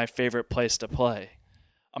would be my favorite place to play.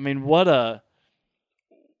 I mean, what an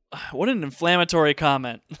inflammatory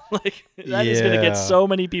comment. Like, that is going to get so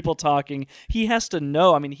many people talking. He has to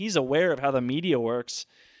know. I mean, he's aware of how the media works.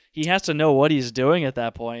 He has to know what he's doing at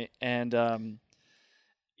that point. And, I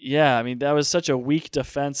mean, that was such a weak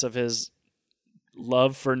defense of his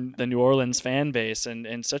love for the New Orleans fan base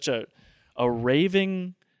and such a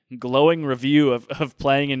raving, glowing review of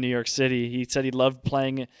playing in New York City. He said he loved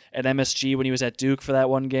playing at MSG when he was at Duke for that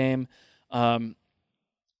one game.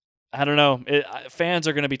 I don't know. Fans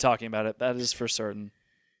are going to be talking about it. That is for certain.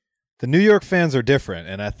 The New York fans are different,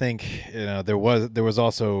 and I think there was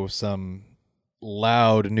also some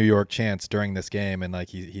loud New York chants during this game, and like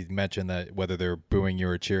he mentioned that whether they're booing you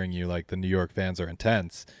or cheering you, like the New York fans are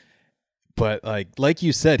intense. But like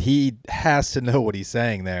you said, he has to know what he's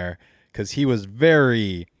saying there, because he was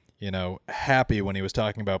very happy when he was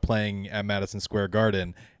talking about playing at Madison Square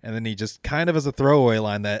Garden, and then he just kind of as a throwaway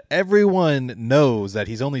line that everyone knows that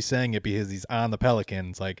he's only saying it because he's on the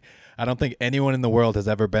Pelicans. Like, I don't think anyone in the world has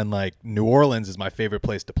ever been like, New Orleans is my favorite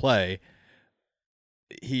place to play.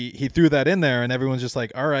 He threw that in there, and everyone's just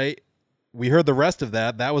like, all right, we heard the rest of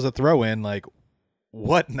that. That was a throw in. Like,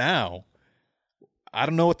 what now? I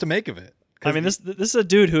don't know what to make of it. I mean, this is a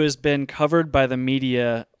dude who has been covered by the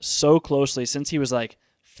media so closely since he was like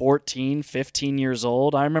 14, 15 years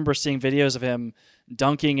old. I remember seeing videos of him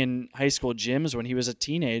dunking in high school gyms when he was a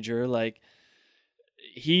teenager. Like,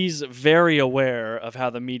 he's very aware of how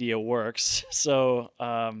the media works. So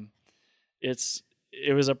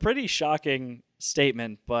it was a pretty shocking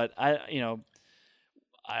statement, but I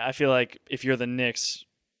feel like if you're the Knicks,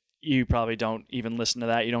 you probably don't even listen to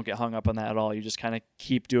that. You don't get hung up on that at all. You just kind of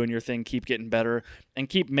keep doing your thing, keep getting better, and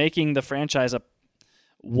keep making the franchise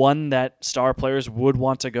one that star players would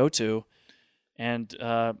want to go to. And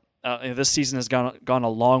this season has gone a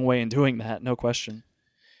long way in doing that, no question.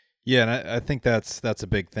 Yeah, and I think that's a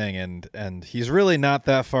big thing, and he's really not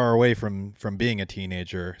that far away from being a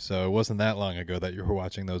teenager. So it wasn't that long ago that you were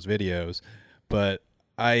watching those videos. But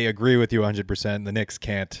I agree with you 100%. The Knicks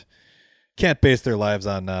can't base their lives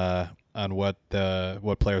on what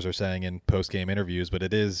players are saying in post-game interviews, but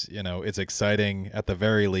it is, it's exciting at the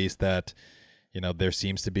very least that there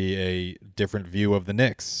seems to be a different view of the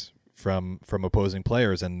Knicks from opposing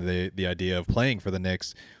players, and the idea of playing for the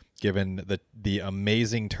Knicks, given the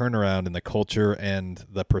amazing turnaround in the culture and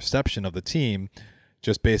the perception of the team,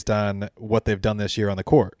 just based on what they've done this year on the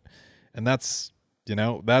court. And that's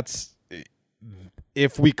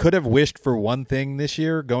if we could have wished for one thing this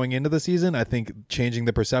year going into the season, I think changing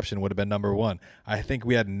the perception would have been number one. I think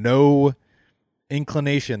we had no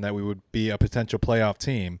inclination that we would be a potential playoff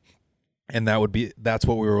team, and that's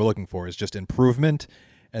what we were looking for, is just improvement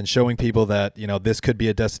and showing people that, this could be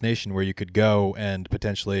a destination where you could go and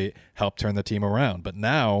potentially help turn the team around. But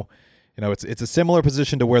now, it's a similar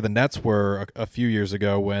position to where the Nets were a few years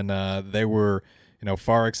ago when they were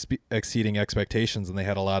far exceeding expectations, and they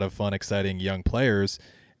had a lot of fun, exciting young players,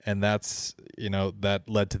 and that's that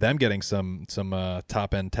led to them getting some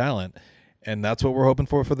top end talent, and that's what we're hoping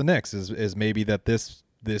for the Knicks is maybe that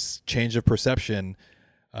this change of perception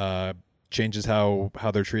changes how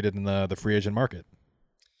they're treated in the free agent market.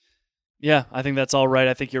 Yeah, I think that's all right.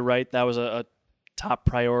 I think you're right. That was a top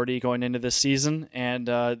priority going into this season, and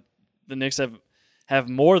the Knicks have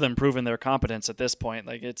more than proven their competence at this point.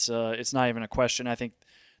 Like, it's not even a question. I think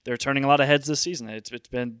they're turning a lot of heads this season. It's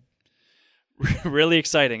been really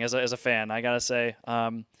exciting as a fan, I gotta say.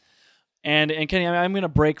 And Kenny, I'm going to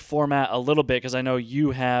break format a little bit because I know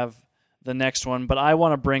you have the next one, but I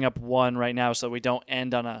want to bring up one right now so we don't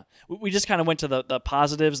end on we just kind of went to the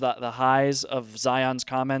positives, the highs of Zion's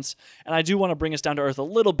comments, and I do want to bring us down to earth a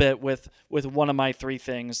little bit with one of my three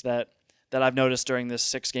things that I've noticed during this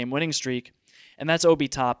 6-game winning streak, and that's Obi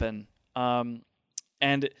Toppin.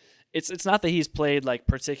 And it's not that he's played like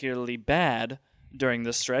particularly bad during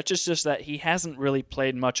this stretch. It's just that he hasn't really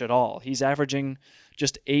played much at all. He's averaging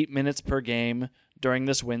just 8 minutes per game during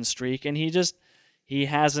this win streak, and he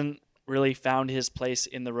hasn't really found his place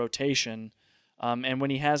in the rotation. And when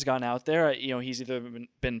he has gone out there, he's either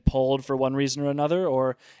been pulled for one reason or another,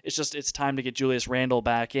 or it's time to get Julius Randle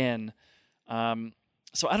back in.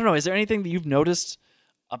 So I don't know. Is there anything that you've noticed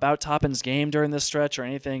about Toppin's game during this stretch, or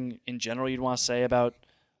anything in general you'd want to say about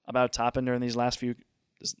Toppin during these last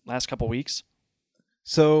couple weeks?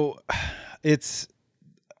 So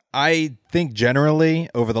I think generally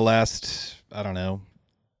over the last,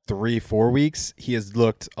 3-4 weeks, he has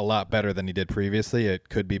looked a lot better than he did previously. It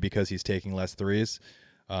could be because he's taking less threes.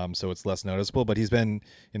 so it's less noticeable. But he's been,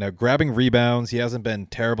 grabbing rebounds. He hasn't been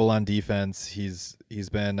terrible on defense. He's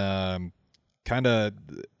been kind of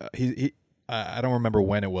I don't remember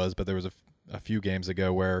when it was, but there was a few games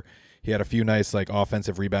ago where he had a few nice like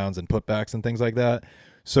offensive rebounds and putbacks and things like that.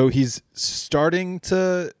 So he's starting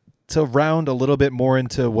to round a little bit more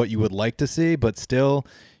into what you would like to see, but still,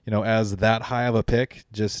 as that high of a pick,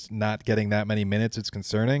 just not getting that many minutes, it's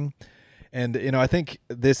concerning. And, I think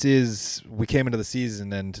we came into the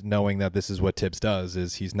season and knowing that this is what Tibbs does,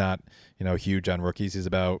 is he's not, huge on rookies. He's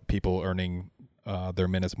about people earning their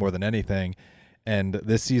minutes more than anything. And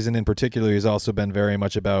this season in particular, he's also been very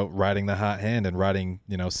much about riding the hot hand and riding,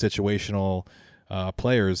 situational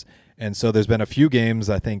players. And so there's been a few games,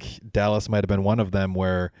 I think Dallas might have been one of them,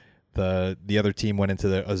 where the other team went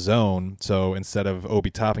into a zone. So instead of Obi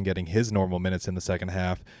Toppin getting his normal minutes in the second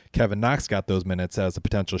half, Kevin Knox got those minutes as a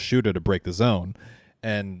potential shooter to break the zone.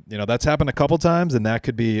 And, that's happened a couple times, and that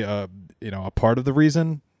could be, a part of the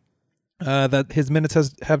reason that his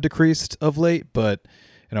minutes have decreased of late. But,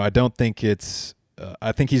 I don't think it's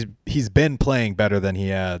I think he's been playing better than he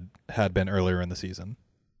had been earlier in the season.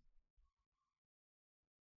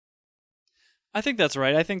 I think that's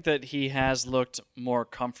right. I think that he has looked more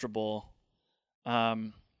comfortable,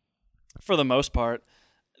 for the most part.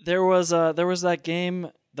 There was that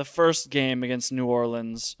game, the first game against New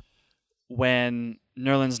Orleans, when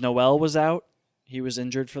Nerlens Noel was out. He was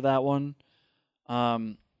injured for that one,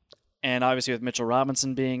 and obviously with Mitchell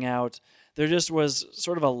Robinson being out, there just was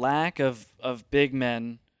sort of a lack of big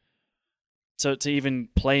men to even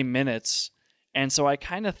play minutes. And so I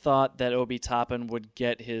kind of thought that Obi Toppin would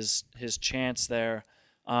get his chance there.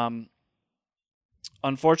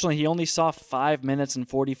 Unfortunately, he only saw 5 minutes and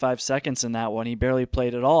 45 seconds in that one. He barely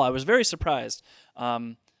played at all. I was very surprised.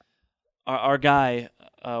 Our guy,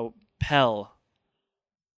 Pell,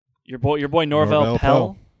 your boy Norvell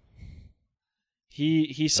Pell,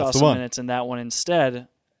 he saw some minutes in that one instead,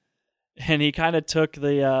 and he kind of took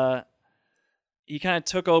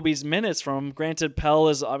Obi's minutes from him. Granted, Pell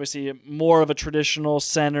is obviously more of a traditional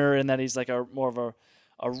center in that he's like more of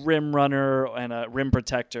a rim runner and a rim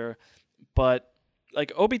protector. But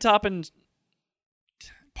like Obi Toppin,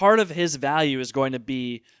 part of his value is going to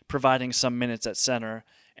be providing some minutes at center.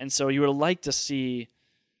 And so you would like to see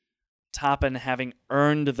Toppin having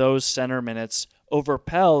earned those center minutes over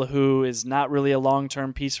Pell, who is not really a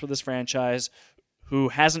long-term piece for this franchise, who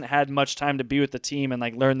hasn't had much time to be with the team and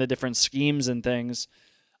like learn the different schemes and things.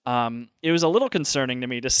 It was a little concerning to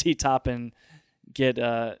me to see Toppin get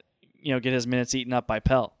his minutes eaten up by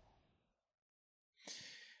Pell.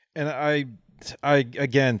 And I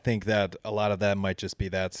again think that a lot of that might just be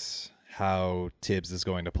that's how Tibbs is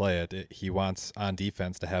going to play it. He wants on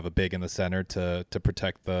defense to have a big in the center to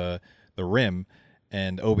protect the rim,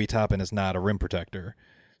 and Obi Toppin is not a rim protector.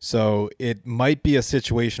 So it might be a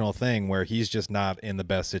situational thing where he's just not in the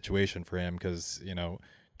best situation for him because,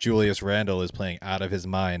 Julius Randle is playing out of his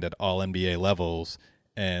mind at all NBA levels,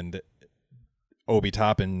 and Obi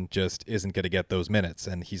Toppin just isn't going to get those minutes.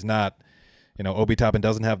 And he's not, Obi Toppin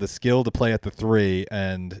doesn't have the skill to play at the three,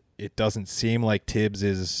 and it doesn't seem like Tibbs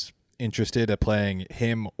is interested at playing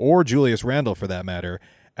him or Julius Randle for that matter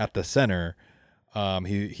at the center.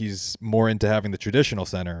 He's more into having the traditional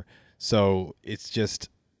center. So it's just,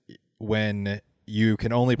 when you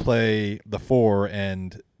can only play the four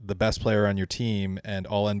and the best player on your team and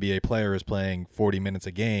all NBA player is playing 40 minutes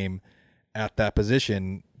a game at that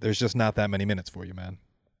position, there's just not that many minutes for you, man.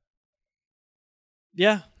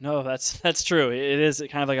 Yeah, no, that's true. It is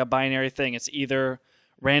kind of like a binary thing. It's either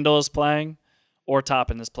Randall is playing or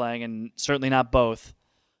Toppin is playing, and certainly not both.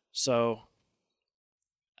 So,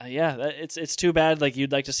 it's too bad. Like,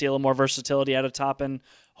 you'd like to see a little more versatility out of Toppin.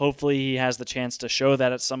 Hopefully he has the chance to show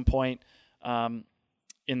that at some point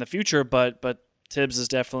in the future, but Tibbs is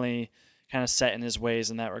definitely kind of set in his ways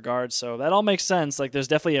in that regard. So that all makes sense. Like, there's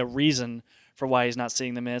definitely a reason for why he's not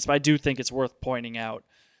seeing the minutes, but I do think it's worth pointing out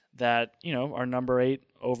that, our number 8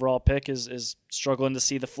 overall pick is struggling to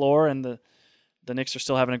see the floor, and the Knicks are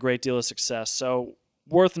still having a great deal of success. So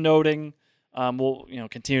worth noting. We'll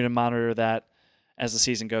continue to monitor that as the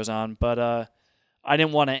season goes on, but I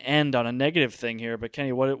didn't want to end on a negative thing here, but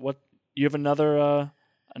Kenny, what you have another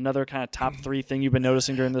kind of top 3 thing you've been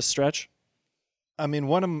noticing during this stretch? I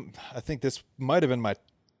mean, I think this might have been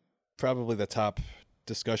probably the top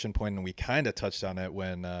discussion point, and we kind of touched on it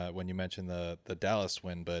when you mentioned the Dallas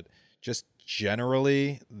win, but just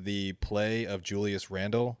generally the play of Julius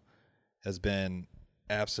Randle has been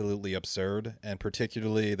absolutely absurd, and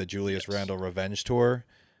particularly the Julius Randle revenge tour.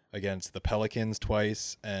 against the Pelicans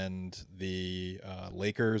twice and the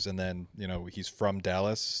Lakers, and then he's from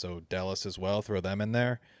Dallas, so Dallas as well. Throw them in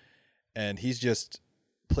there, and he's just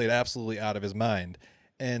played absolutely out of his mind.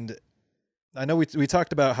 And I know we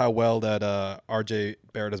talked about how well that RJ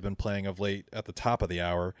Barrett has been playing of late at the top of the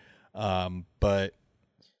hour, but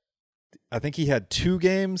I think he had 2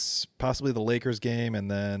 games, possibly the Lakers game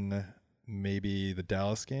and then maybe the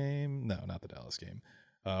Dallas game. No, not the Dallas game.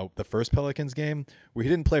 The first Pelicans game where he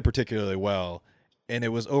didn't play particularly well, and it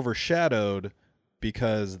was overshadowed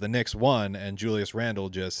because the Knicks won and Julius Randle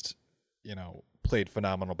just, played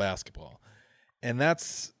phenomenal basketball. And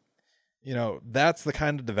that's the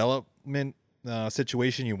kind of development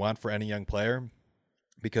situation you want for any young player,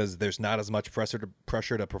 because there's not as much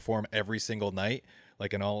pressure to perform every single night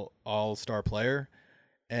like an all-star player.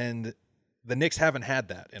 And the Knicks haven't had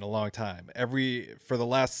that in a long time. For the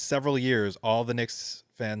last several years, all the Knicks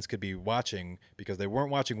fans could be watching, because they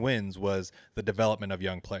weren't watching wins, was the development of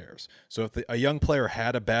young players. So if a young player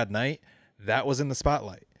had a bad night, that was in the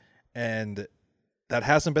spotlight. And that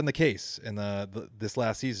hasn't been the case in this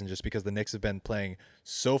last season, just because the Knicks have been playing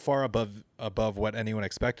so far above what anyone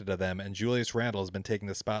expected of them, and Julius Randle has been taking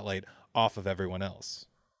the spotlight off of everyone else.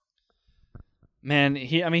 Man,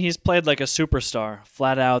 he's played like a superstar,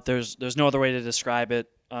 flat out. There's no other way to describe it.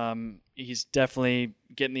 He's definitely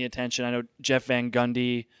getting the attention. I know Jeff Van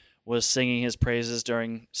Gundy was singing his praises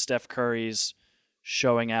during Steph Curry's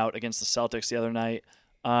showing out against the Celtics the other night.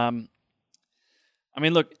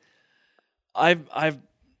 Look,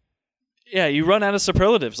 you run out of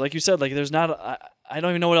superlatives, like you said. Like, there's not. I don't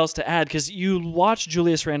even know what else to add, because you watch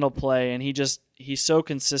Julius Randle play, and he so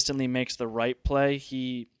consistently makes the right play.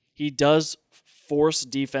 He does force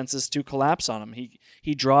defenses to collapse on him.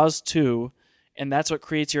 He draws 2, and that's what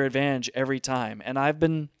creates your advantage every time. And I've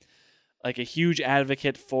been like a huge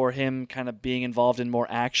advocate for him kind of being involved in more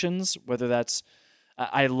actions, whether that's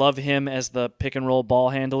I love him as the pick and roll ball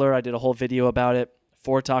handler. I did a whole video about it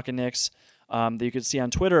for Talkin' Knicks that you could see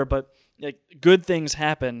on Twitter, but good things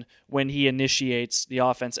happen when he initiates the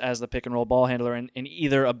offense as the pick and roll ball handler, and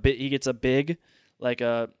either he gets a big, like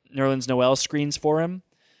a Nerlens Noel screens for him.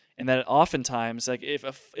 And that oftentimes, like if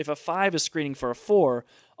a 5 is screening for a 4,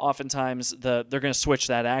 oftentimes they're going to switch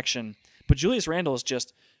that action. But Julius Randle is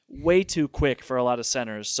just way too quick for a lot of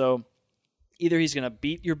centers. So either he's going to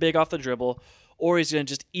beat your big off the dribble, or he's going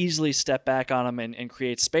to just easily step back on him and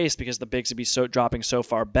create space, because the bigs would be dropping so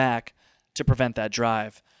far back to prevent that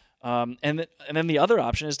drive. And then the other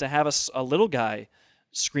option is to have a little guy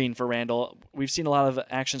screen for Randle. We've seen a lot of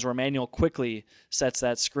actions where Emmanuel quickly sets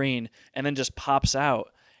that screen and then just pops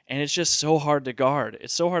out. And it's just so hard to guard.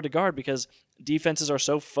 It's so hard to guard because defenses are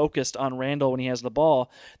so focused on Randle when he has the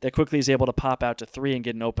ball that quickly he's able to pop out to 3 and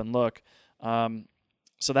get an open look.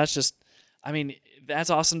 So that's just, that's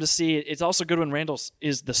awesome to see. It's also good when Randle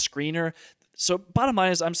is the screener. So bottom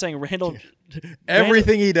line is, I'm saying Randle...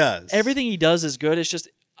 Everything he does is good. It's just,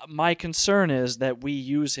 my concern is that we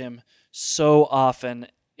use him so often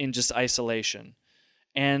in just isolation.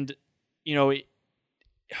 And,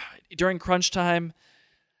 during crunch time,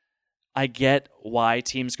 I get why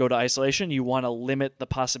teams go to isolation. You want to limit the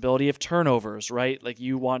possibility of turnovers, right? Like,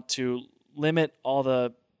 you want to limit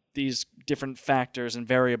all these different factors and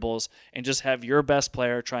variables and just have your best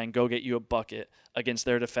player try and go get you a bucket against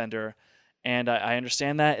their defender. And I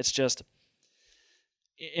understand that. It's just,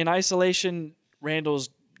 in isolation, Randle's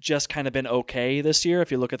just kind of been okay this year.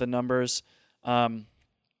 If you look at the numbers,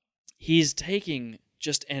 he's taking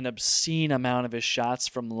just an obscene amount of his shots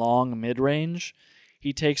from long mid-range.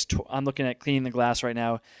 He takes, I'm looking at Cleaning the Glass right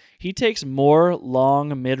now, he takes more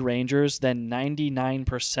long mid-rangers than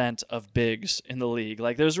 99% of bigs in the league.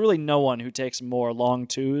 Like, there's really no one who takes more long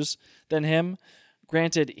 2s than him.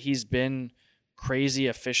 Granted, he's been crazy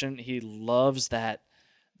efficient. He loves that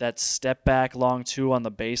step back long 2 on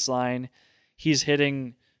the baseline. He's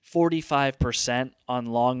hitting 45% on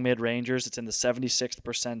long mid-rangers. It's in the 76th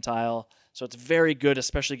percentile. So it's very good,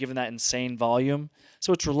 especially given that insane volume.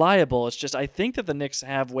 So it's reliable. It's just, I think that the Knicks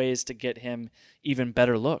have ways to get him even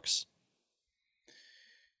better looks.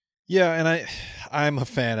 Yeah, and I'm a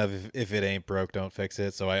fan of if it ain't broke, don't fix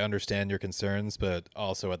it. So I understand your concerns, but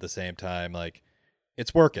also at the same time, like,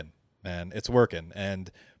 it's working, man. It's working.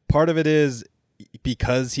 And part of it is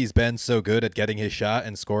because he's been so good at getting his shot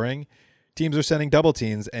and scoring, teams are sending double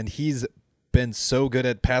teams, and he's been so good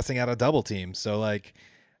at passing out a double team. So, like,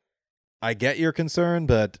 I get your concern,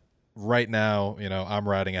 but right now, I'm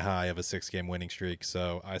riding a high of a 6-game winning streak,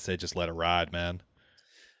 so I say just let it ride, man.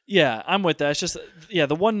 Yeah, I'm with that. It's just,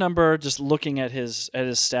 the one number, just looking at his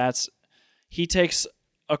stats, he takes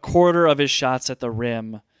a quarter of his shots at the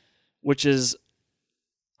rim, which is,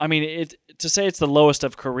 I mean, to say it's the lowest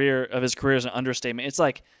of his career is an understatement. It's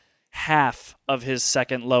like half of his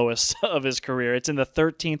second lowest of his career. It's in the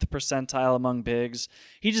 13th percentile among bigs.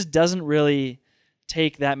 He just doesn't really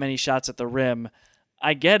take that many shots at the rim.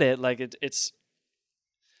 I get it. Like it's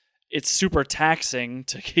super taxing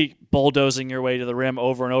to keep bulldozing your way to the rim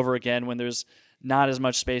over and over again when there's not as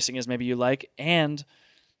much spacing as maybe you like. And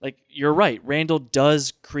like you're right, Randall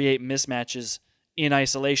does create mismatches in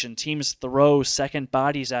isolation. Teams throw second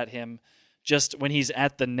bodies at him just when he's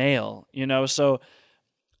at the nail, So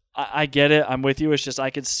I get it. I'm with you. It's just I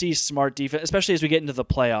could see smart defense, especially as we get into the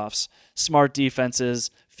playoffs, smart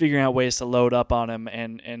defenses figuring out ways to load up on him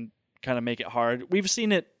and kind of make it hard. We've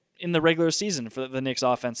seen it in the regular season for the Knicks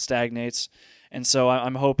offense stagnates. And so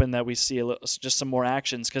I'm hoping that we see just some more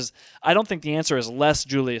actions because I don't think the answer is less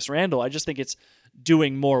Julius Randle. I just think it's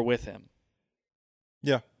doing more with him.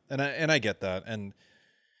 Yeah, and I get that. And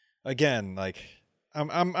again, like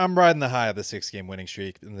I'm riding the high of the 6-game winning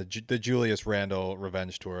streak and the Julius Randle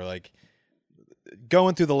revenge tour. Like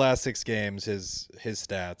going through the last 6 games, his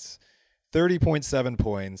stats: 30.7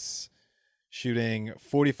 points, shooting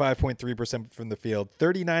 45.3% from the field,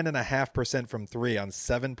 39.5% from 3 on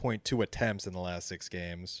 7.2 attempts in the last 6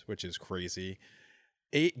 games, which is crazy.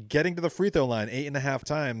 Getting to the free throw line 8.5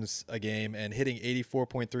 times a game and hitting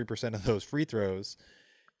 84.3% of those free throws,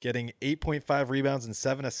 getting 8.5 rebounds and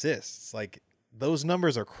 7 assists. Like those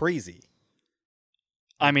numbers are crazy.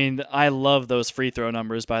 I mean, I love those free throw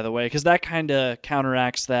numbers, by the way, because that kind of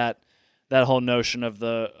counteracts that whole notion of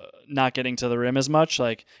the not getting to the rim as much,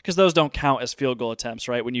 like because those don't count as field goal attempts,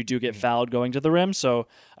 right? When you do get fouled going to the rim. So,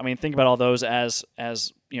 I mean, think about all those as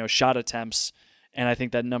shot attempts, and I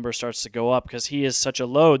think that number starts to go up because he is such a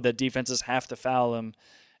load that defenses have to foul him,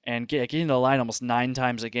 and getting to the line almost 9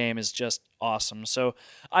 times a game is just awesome. So,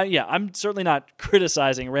 I'm certainly not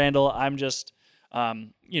criticizing Randall. I'm just,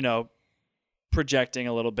 projecting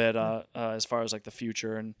a little bit as far as like the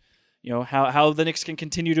future and how the Knicks can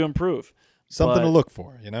continue to improve. Something to look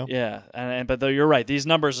for, Yeah, but though you're right, these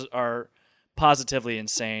numbers are positively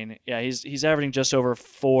insane. Yeah, he's averaging just over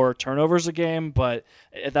 4 turnovers a game, but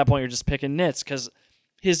at that point you're just picking nits because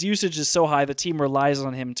his usage is so high. The team relies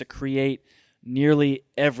on him to create nearly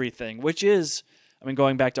everything, which is, I mean,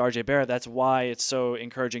 going back to RJ Barrett, that's why it's so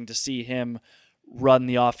encouraging to see him run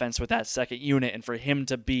the offense with that second unit and for him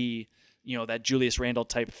to be, that Julius Randle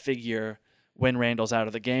type figure when Randall's out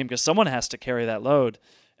of the game because someone has to carry that load.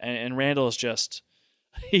 And Randall is just,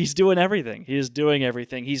 he's doing everything. He is doing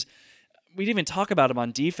everything. We didn't even talk about him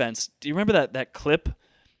on defense. Do you remember that clip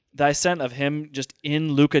that I sent of him just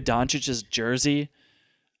in Luka Doncic's jersey?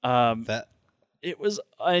 It was,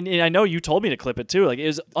 and I know you told me to clip it too. Like it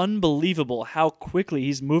was unbelievable how quickly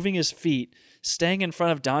he's moving his feet, staying in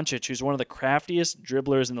front of Doncic, who's one of the craftiest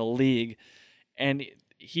dribblers in the league. And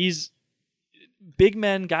big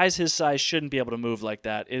men, guys his size shouldn't be able to move like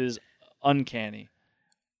that. It is uncanny.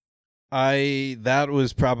 That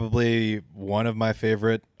was probably one of my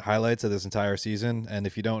favorite highlights of this entire season. And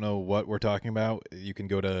if you don't know what we're talking about, you can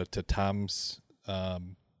go to Tom's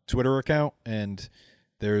Twitter account, and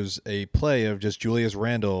there's a play of just Julius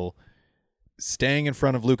Randle staying in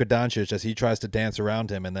front of Luka Doncic as he tries to dance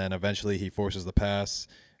around him, and then eventually he forces the pass,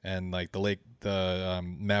 and like the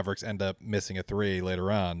Mavericks end up missing a 3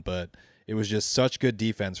 later on. But it was just such good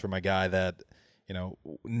defense from a guy that,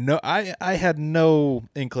 I had no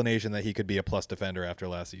inclination that he could be a plus defender after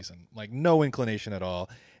last season. Like no inclination at all.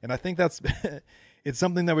 And I think that's it's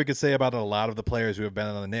something that we could say about a lot of the players who have been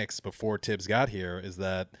on the Knicks before Tibbs got here, is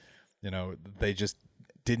that, they just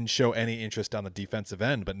didn't show any interest on the defensive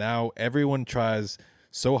end. But now everyone tries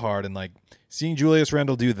so hard, and like seeing Julius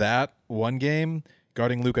Randle do that one game,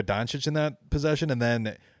 guarding Luka Doncic in that possession, and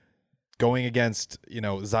then going against,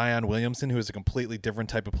 Zion Williamson, who is a completely different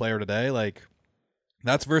type of player today, like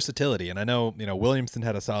that's versatility. And I know, Williamson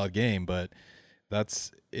had a solid game, but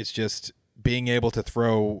it's just being able to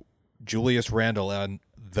throw Julius Randle on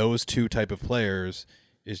those two type of players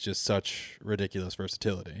is just such ridiculous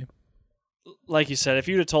versatility. Like you said, if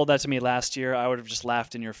you'd have told that to me last year, I would have just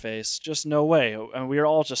laughed in your face. Just no way. And we are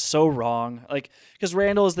all just so wrong. Like, because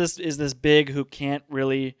Randle is this big who can't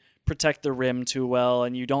really protect the rim too well,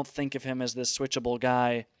 and you don't think of him as this switchable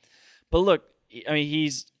guy. But look, I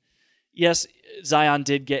mean, yes, Zion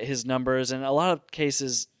did get his numbers, and a lot of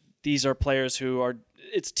cases, these are players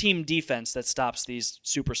it's team defense that stops these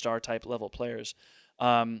superstar type level players.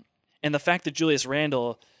 And the fact that Julius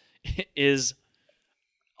Randle is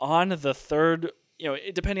on the third,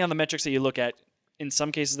 depending on the metrics that you look at, in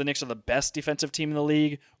some cases the Knicks are the best defensive team in the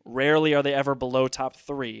league. Rarely are they ever below top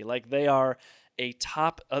 3. Like they are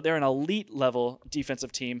they're an elite level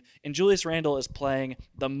defensive team, and Julius Randle is playing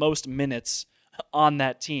the most minutes on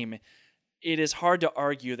that team. It is hard to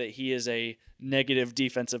argue that he is a negative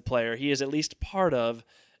defensive player. He is at least part of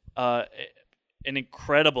an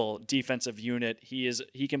incredible defensive unit.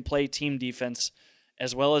 He can play team defense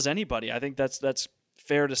as well as anybody. I think that's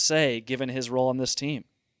fair to say, given his role on this team.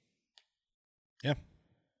 Yeah,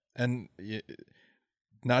 and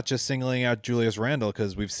not just singling out Julius Randle,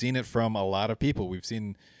 because we've seen it from a lot of people. We've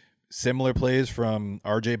seen similar plays from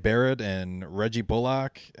R.J. Barrett and Reggie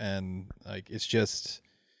Bullock, and like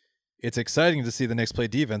it's exciting to see the Knicks play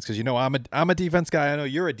defense, because I'm a defense guy. I know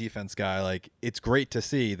you're a defense guy. Like, it's great to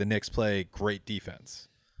see the Knicks play great defense.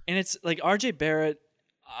 And it's like R.J. Barrett.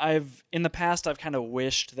 In the past I've kind of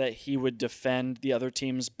wished that he would defend the other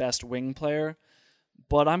team's best wing player,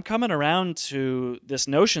 but I'm coming around to this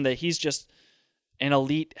notion that he's just an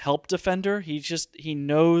elite help defender. He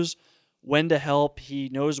knows when to help. He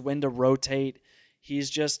knows when to rotate. He's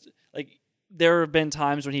just like, there have been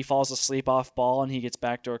times when he falls asleep off ball and he gets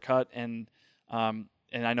backdoor cut, and I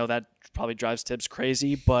know that probably drives Tibbs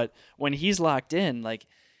crazy, but when he's locked in, like,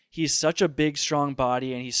 he's such a big, strong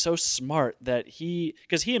body, and he's so smart that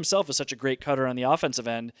because he himself is such a great cutter on the offensive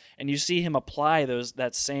end, and you see him apply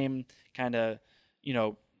that same kind of,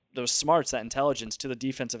 those smarts, that intelligence to the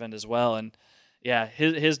defensive end as well. And yeah,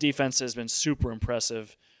 his defense has been super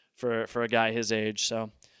impressive for a guy his age.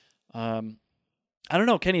 So, I don't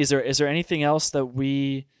know, Kenny, is there anything else that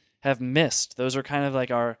we have missed? Those are kind of like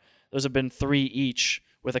those have been 3 each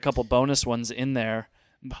with a couple bonus ones in there.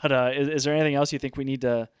 But is there anything else you think we need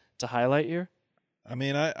to highlight here? I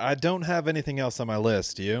mean, I don't have anything else on my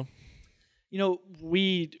list. Do you?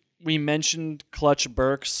 We mentioned Clutch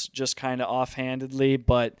Burks just kind of offhandedly,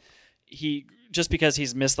 but just because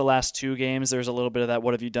he's missed the last 2 games, there's a little bit of that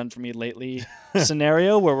 "what have you done for me lately"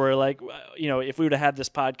 scenario where we're like, if we would have had this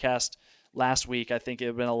podcast last week, I think it would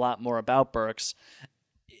have been a lot more about Burks.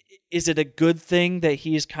 Is it a good thing that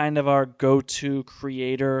he's kind of our go-to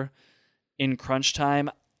creator in crunch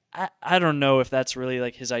time? I don't know if that's really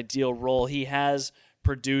like his ideal role. He has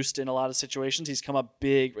produced in a lot of situations. He's come up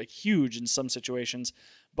big, like huge in some situations,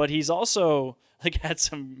 but he's also like had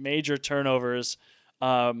some major turnovers.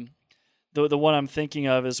 The one I'm thinking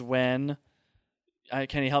of is when,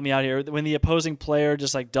 can you help me out here? When the opposing player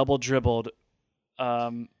just like double dribbled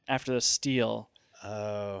after the steal.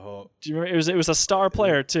 Oh, do you remember? It was a star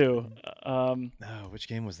player too. Which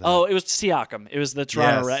game was that? Oh, it was Siakam. It was the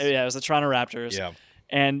Toronto. Yes. It was the Toronto Raptors. Yeah.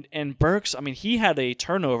 And Burks, I mean, he had a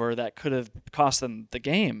turnover that could have cost them the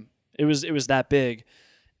game. It was that big,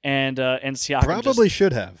 and Siakam probably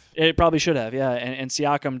should have. It probably should have, yeah. And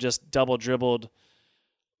Siakam just double dribbled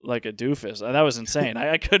like a doofus. That was insane.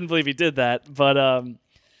 I couldn't believe he did that. But I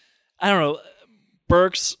don't know.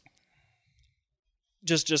 Burks,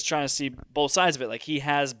 just trying to see both sides of it. Like, he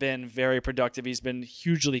has been very productive. He's been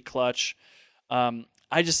hugely clutch. I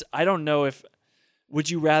don't know if. Would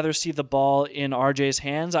you rather see the ball in RJ's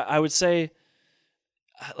hands? I would say,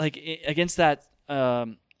 like, against the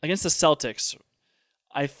Celtics,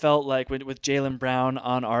 I felt like with Jaylen Brown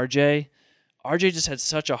on RJ just had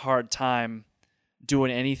such a hard time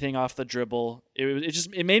doing anything off the dribble.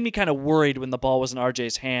 It made me kind of worried when the ball was in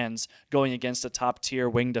RJ's hands going against a top tier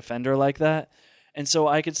wing defender like that. And so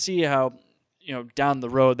I could see how, down the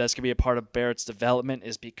road that's going to be a part of Barrett's development,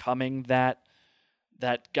 is becoming that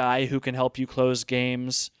guy who can help you close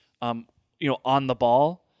games, on the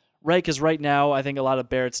ball, right? Because right now, I think a lot of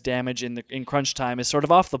Barrett's damage in crunch time is sort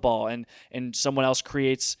of off the ball, and someone else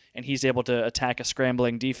creates, and he's able to attack a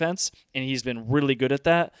scrambling defense, and he's been really good at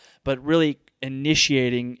that. But really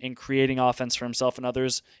initiating and creating offense for himself and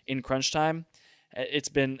others in crunch time, it's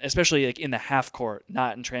been, especially like in the half court,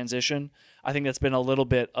 not in transition, I think that's been a little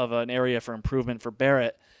bit of an area for improvement for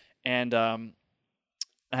Barrett, and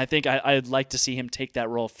I think I'd like to see him take that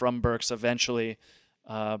role from Burks eventually.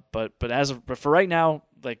 But for right now,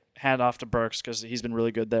 like, hand off to Burks because he's been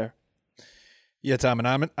really good there. Yeah, Tom,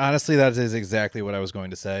 and honestly, that is exactly what I was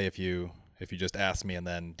going to say. If you just asked me and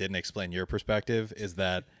then didn't explain your perspective, is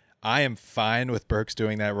that I am fine with Burks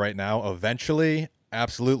doing that right now. Eventually,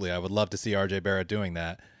 absolutely, I would love to see RJ Barrett doing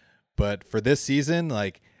that. But for this season,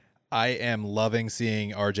 like, I am loving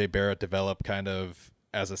seeing RJ Barrett develop kind of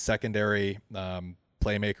as a secondary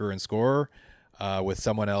playmaker and scorer, with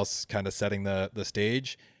someone else kind of setting the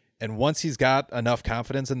stage. And once he's got enough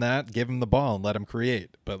confidence in that, give him the ball and let him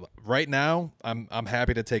create. But right now, I'm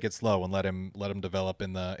happy to take it slow and let him develop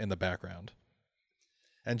in the background.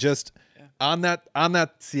 And just on that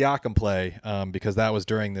Siakam play, because that was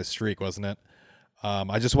during this streak, wasn't it?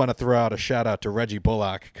 I just want to throw out a shout out to Reggie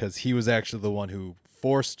Bullock, because he was actually the one who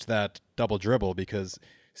forced that double dribble because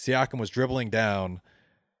Siakam was dribbling down,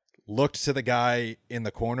 looked to the guy in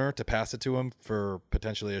the corner to pass it to him for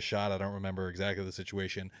potentially a shot. I don't remember exactly the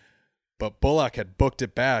situation, but Bullock had booked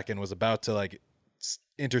it back and was about to like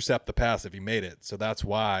intercept the pass if he made it. So that's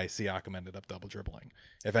why Siakam ended up double dribbling,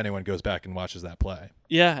 if anyone goes back and watches that play.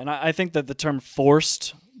 Yeah, and I think that the term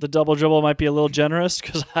forced the double dribble might be a little generous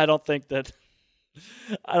because I don't think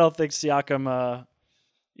Siakam,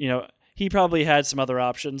 he probably had some other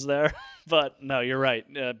options there. But no, you're right.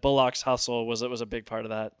 Bullock's hustle was a big part of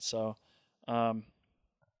that. So, I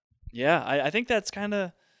think that's kind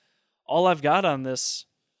of all I've got on this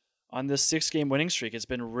 6-game winning streak. It's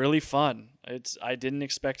been really fun. I didn't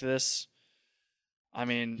expect this. I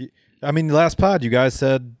mean, last pod you guys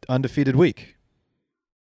said undefeated week.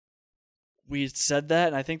 We said that,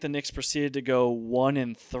 and I think the Knicks proceeded to go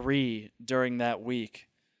 1-3 during that week.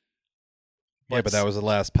 But that was the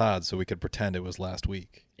last pod, so we could pretend it was last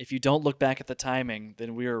week. If you don't look back at the timing,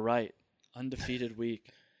 then we were right. Undefeated week.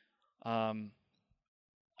 I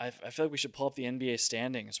feel like we should pull up the NBA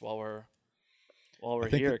standings while we're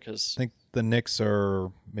here, because I think the Knicks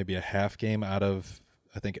are maybe a half game out of.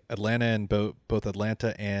 I think Atlanta and both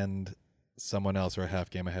Atlanta and someone else are a half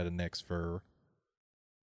game ahead of Knicks for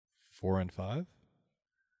 4 and 5.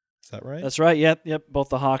 Is that right? That's right. Yep. Both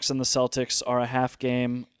the Hawks and the Celtics are a half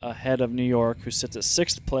game ahead of New York, who sits at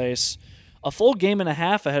 6th place, a full game and a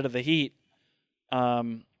half ahead of the Heat,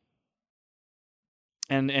 and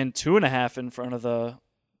 2.5 in front of the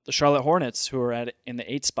Charlotte Hornets, who are in the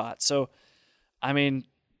 8th spot. So, I mean,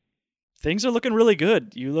 things are looking really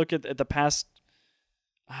good. You look at the past.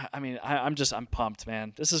 I mean, I'm pumped,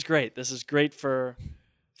 man. This is great. This is great for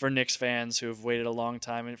Knicks fans who have waited a long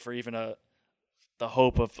time and for even the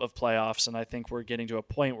hope of playoffs. And I think we're getting to a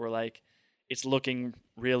point where like it's looking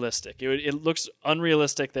realistic. It looks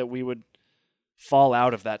unrealistic that we would fall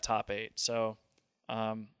out of that top 8. So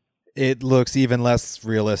it looks even less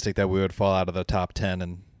realistic that we would fall out of the top 10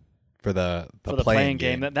 and for the playing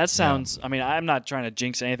game. That sounds. Yeah. I mean, I'm not trying to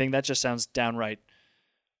jinx anything. That just sounds downright.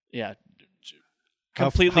 Yeah.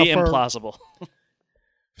 Completely implausible.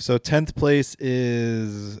 So 10th place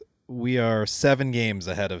we are 7 games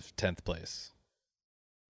ahead of 10th place.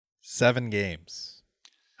 7 games.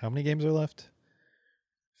 How many games are left?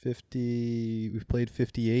 50. We've played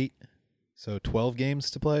 58. So 12 games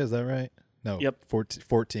to play. Is that right? No. Yep.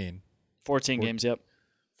 14. 14 games. Yep.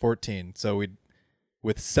 14. So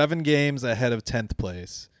with 7 games ahead of 10th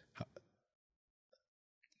place,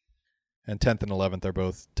 and 10th and 11th are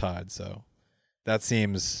both tied. So that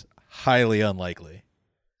seems highly unlikely.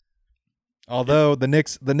 Although the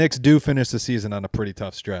Knicks do finish the season on a pretty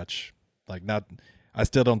tough stretch. I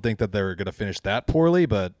still don't think that they're going to finish that poorly,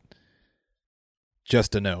 but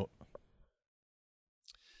just a note.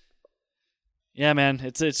 Yeah, man,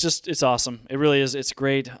 it's awesome. It really is. It's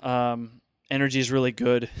great. Energy is really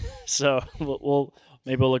good. So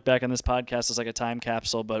maybe we'll look back on this podcast as like a time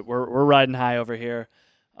capsule, but we're riding high over here.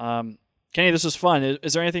 Kenny, this was fun.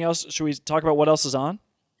 Is there anything else? Should we talk about what else is on?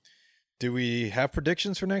 Do we have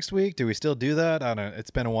predictions for next week? Do we still do that? I don't know.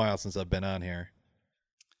 It's been a while since I've been on here.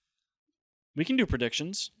 We can do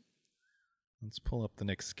predictions. Let's pull up the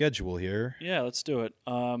Knicks schedule here. Yeah, let's do it.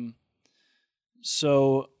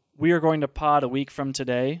 So we are going to pod a week from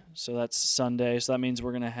today. So that's Sunday. So that means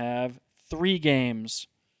we're going to have 3 games.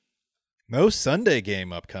 No Sunday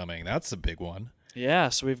game upcoming. That's a big one. Yeah,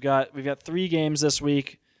 so we've got 3 games this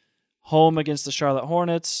week. Home against the Charlotte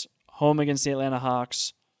Hornets, home against the Atlanta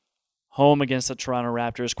Hawks, home against the Toronto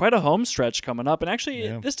Raptors. Quite a home stretch coming up. And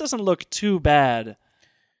actually, This doesn't look too bad.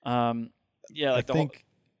 The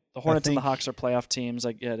Hornets and the Hawks are playoff teams.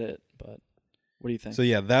 I get it, but what do you think? So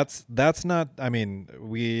yeah, that's not. I mean,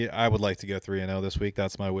 I would like to go 3-0 this week.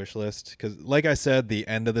 That's my wish list because, like I said, the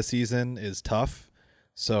end of the season is tough.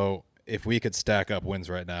 So if we could stack up wins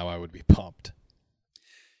right now, I would be pumped.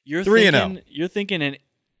 You're 3-0. You're thinking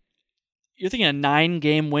a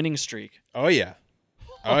 9-game winning streak. Oh yeah.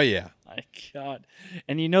 Oh yeah. My God.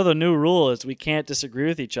 And you know the new rule is we can't disagree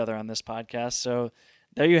with each other on this podcast. So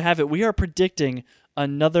there you have it. We are predicting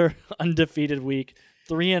another undefeated week,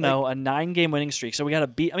 3-0, a 9-game winning streak. So we got to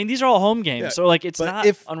beat. I mean, these are all home games, so it's not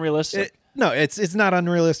unrealistic. It's not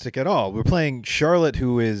unrealistic at all. We're playing Charlotte,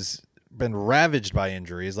 who has been ravaged by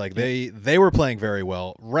injuries. Like they were playing very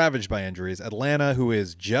well, ravaged by injuries. Atlanta, who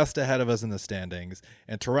is just ahead of us in the standings,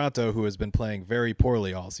 and Toronto, who has been playing very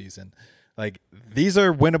poorly all season. Like these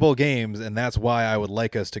are winnable games, and that's why I would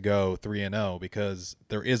like us to go 3-0 because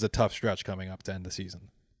there is a tough stretch coming up to end the season.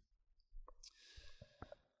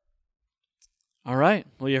 All right.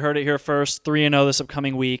 Well, you heard it here first. 3-0 this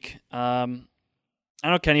upcoming week. I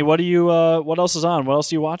don't know, Kenny. What else is on? What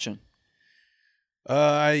else are you watching?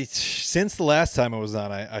 Since the last time it was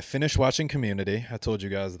on, I finished watching Community. I told you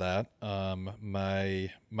guys that. My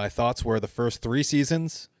thoughts were the first 3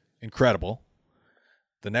 seasons incredible.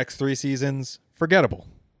 The next 3 seasons forgettable.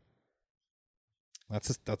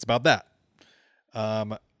 That's about that.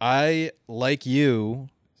 I, like you,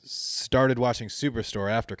 started watching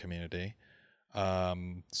Superstore after Community.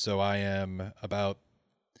 So I am about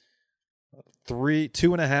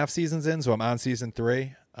 2.5 seasons in, so I'm on season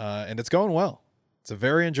 3, and it's going well. It's a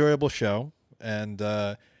very enjoyable show, and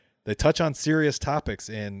they touch on serious topics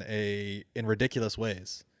in ridiculous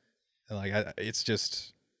ways, and it's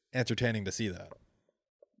just entertaining to see that.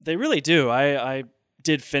 They really do. I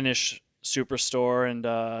did finish Superstore, and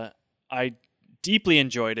I deeply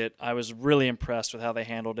enjoyed it. I was really impressed with how they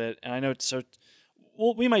handled it, and I know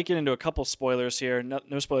we might get into a couple spoilers here.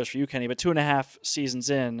 No spoilers for you, Kenny, but 2.5 seasons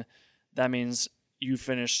in, that means you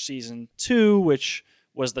finished season 2, which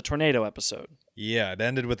was the tornado episode. Yeah, it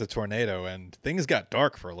ended with the tornado, and things got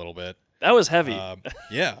dark for a little bit. That was heavy.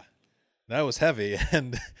 Yeah, that was heavy,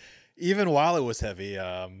 and even while it was heavy,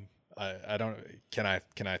 I don't. Can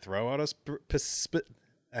I throw out a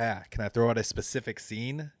specific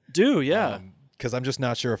scene? Yeah. Because I'm just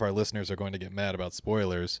not sure if our listeners are going to get mad about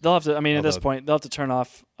spoilers. They'll have to. At this point, they'll have to turn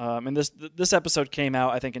off. And this episode came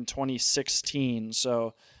out, I think, in 2016.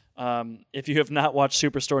 So, if you have not watched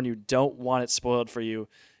Superstore and you don't want it spoiled for you,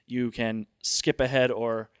 you can skip ahead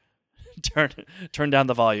or turn down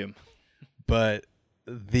the volume. But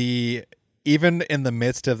even in the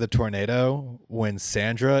midst of the tornado, when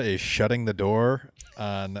Sandra is shutting the door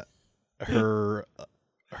on her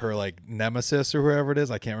like nemesis or whoever it is,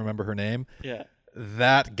 I can't remember her name. Yeah,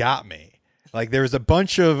 that got me. Like, there's a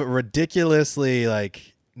bunch of ridiculously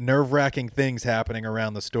like nerve-wracking things happening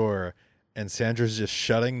around the store, and Sandra's just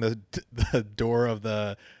shutting the door of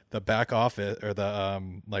the back office, or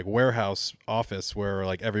the like warehouse office where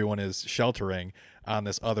like everyone is sheltering, on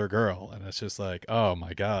this other girl, and it's just like, oh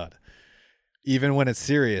my god. Even when it's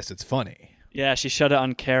serious, it's funny. Yeah, she shut it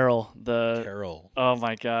on Carol. Carol. Oh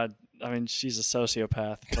my god. I mean, she's a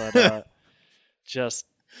sociopath, but just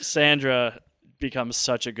Sandra becomes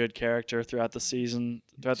such a good character throughout the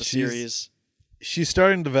series. She's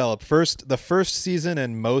starting to develop. The first season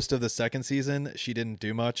and most of the second season, she didn't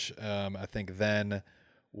do much. I think then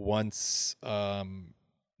once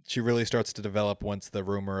she really starts to develop, once the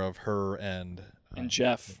rumor of her and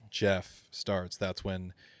Jeff starts, that's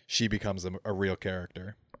when she becomes a real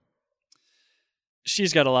character.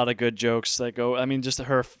 She's got a lot of good jokes that go. I mean, just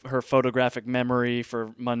her photographic memory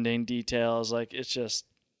for mundane details. Like, it's just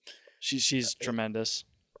she's tremendous.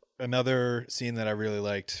 Another scene that I really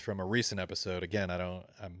liked from a recent episode. Again, I'm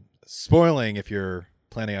spoiling if you're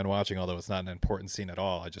planning on watching, although it's not an important scene at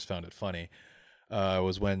all. I just found it funny.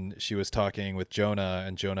 Was when she was talking with Jonah,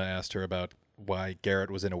 and Jonah asked her about why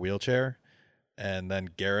Garrett was in a wheelchair, and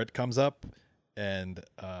then Garrett comes up. And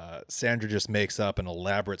Sandra just makes up an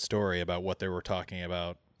elaborate story about what they were talking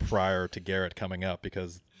about prior to Garrett coming up,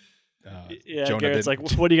 because Jonah Garrett's like,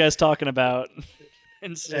 what are you guys talking about?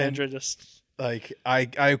 And Sandra just like,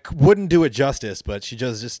 I wouldn't do it justice, but she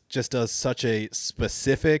just does such a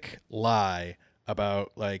specific lie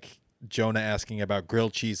about like Jonah asking about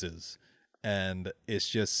grilled cheeses, and it's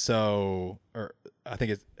just so, or I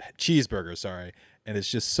think it's cheeseburgers, sorry, and it's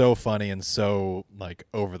just so funny and so like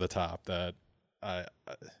over the top that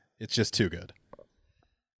it's just too good.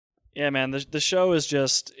 Yeah, man, the show is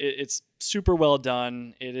just it's super well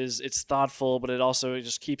done. It's thoughtful, but it also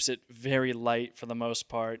just keeps it very light for the most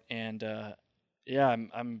part. And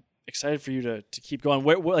I'm excited for you to keep going.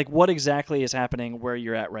 What exactly is happening where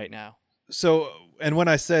you're at right now? So, and when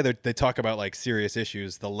I say that they talk about like serious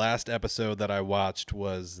issues, the last episode that I watched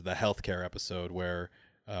was the healthcare episode where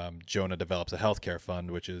Jonah develops a healthcare fund,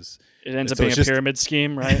 which is it ends up being a pyramid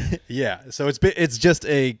scheme, right? Yeah. So it's just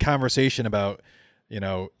a conversation about,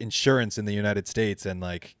 insurance in the United States and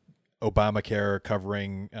like Obamacare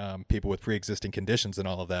covering people with pre-existing conditions and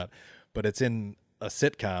all of that. But it's in a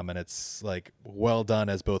sitcom, and it's like well done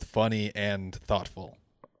as both funny and thoughtful.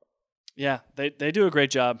 Yeah, they do a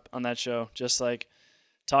great job on that show. Just like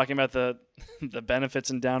talking about the benefits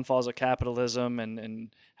and downfalls of capitalism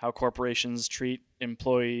and how corporations treat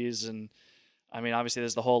employees. And I mean, obviously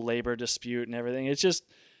there's the whole labor dispute and everything. It's just,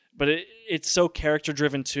 but it's so character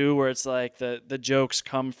driven too, where it's like the jokes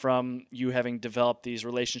come from you having developed these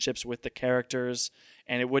relationships with the characters,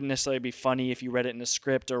 and it wouldn't necessarily be funny if you read it in a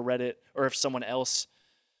script or if someone else,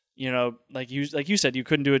 like you said, you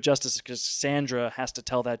couldn't do it justice because Sandra has to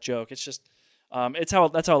tell that joke. It's just, that's how a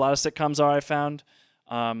lot of sitcoms are, I found.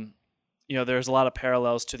 there's a lot of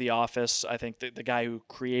parallels to The Office. I think the guy who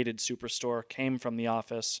created Superstore came from The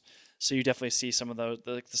Office, so you definitely see some of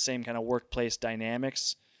the same kind of workplace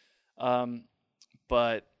dynamics.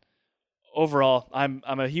 But overall, I'm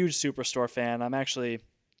a huge Superstore fan. I'm actually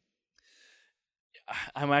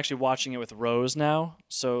watching it with Rose now.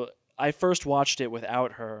 So I first watched it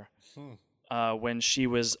without her when she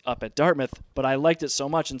was up at Dartmouth, but I liked it so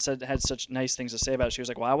much and had such nice things to say about it. She was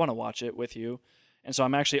like, "Well, I want to watch it with you," and so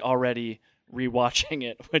I'm actually already rewatching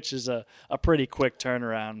it, which is a pretty quick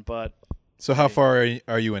turnaround. But so how far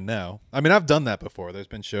are you in now? I mean, I've done that before. There's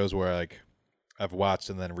been shows where like I've watched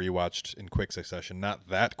and then rewatched in quick succession. Not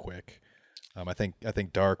that quick. I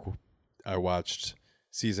think Dark, I watched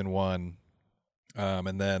season 1,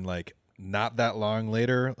 and then like not that long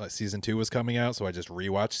later, season 2 was coming out, so I just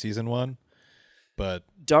rewatched season 1. But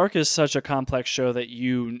Dark is such a complex show that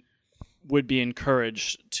you would be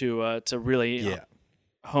encouraged to really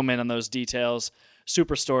home in on those details.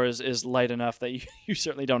 Superstore is light enough that you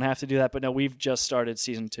certainly don't have to do that. But no, we've just started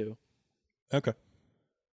season 2. Okay.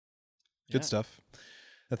 Good stuff.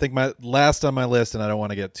 I think my last on my list, and I don't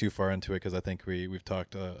want to get too far into it because I think we've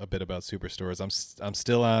talked a bit about Superstores. I'm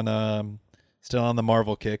still on the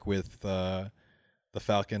Marvel kick with the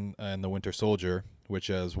Falcon and the Winter Soldier, which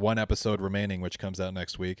has 1 episode remaining, which comes out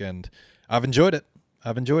next week, and I've enjoyed it.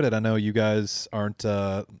 I know you guys aren't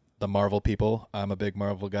the Marvel people. I'm a big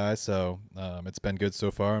Marvel guy, so it's been good so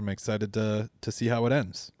far. I'm excited to see how it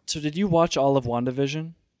ends. So did you watch all of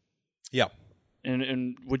WandaVision? Yeah.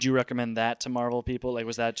 And would you recommend that to Marvel people? Like,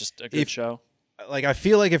 was that just a good show? Like, I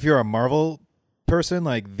feel like if you're a Marvel person,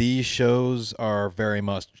 like these shows are very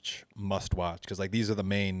much must watch because like these are the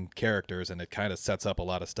main characters, and it kind of sets up a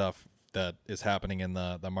lot of stuff that is happening in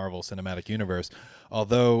the Marvel Cinematic Universe.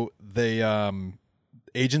 Although the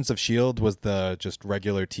Agents of S.H.I.E.L.D. was the just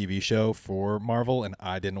regular TV show for Marvel, and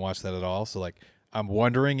I didn't watch that at all. So like, I'm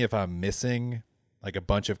wondering if I'm missing like a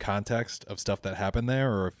bunch of context of stuff that happened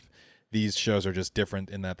there, or if these shows are just different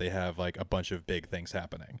in that they have like a bunch of big things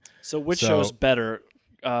happening. So which show's better,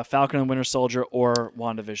 Falcon and Winter Soldier or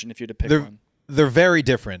WandaVision, if you had to pick one? They're very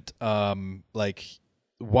different. Like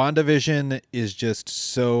WandaVision is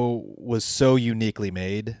just was so uniquely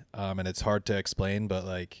made, and it's hard to explain, but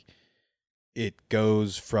like it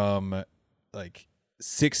goes from like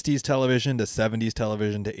 60s television to 70s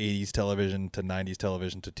television to 80s television to 90s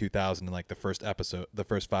television to 2000 in like the first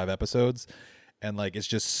 5 episodes. And like it's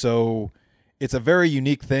just it's a very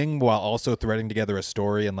unique thing while also threading together a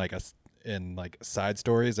story and like side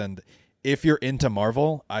stories. And if you're into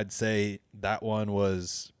Marvel, I'd say that one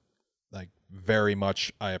was like very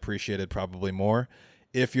much I appreciated probably more.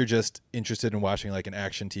 If you're just interested in watching like an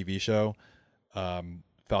action TV show,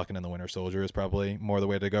 Falcon and the Winter Soldier is probably more the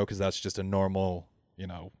way to go because that's just a normal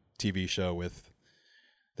TV show with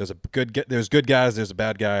there's good guys, there's a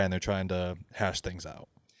bad guy, and they're trying to hash things out.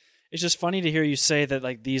 It's just funny to hear you say that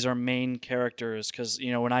like these are main characters because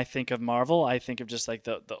when I think of Marvel, I think of just like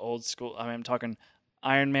the old school. I mean, I'm talking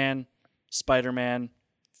Iron Man, Spider-Man,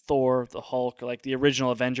 Thor, the Hulk, like the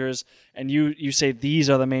original Avengers, and you say these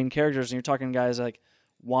are the main characters, and you're talking guys like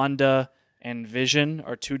Wanda and Vision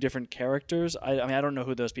are 2 different characters. I mean, I don't know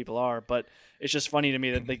who those people are, but it's just funny to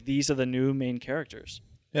me that like these are the new main characters.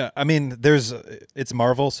 Yeah, I mean, it's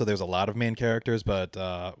Marvel, so there's a lot of main characters, but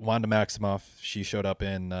Wanda Maximoff, she showed up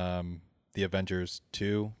in the Avengers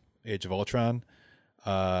 2, Age of Ultron,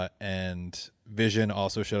 and Vision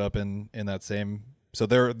also showed up in that same. So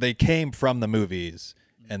they came from the movies,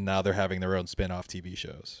 and now they're having their own spin-off TV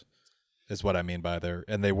shows, is what I mean by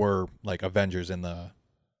and they were like Avengers in the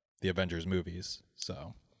Avengers movies.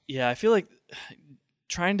 So yeah, I feel like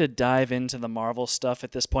trying to dive into the Marvel stuff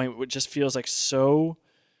at this point just feels like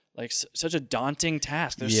such a daunting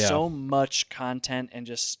task. There's so much content, and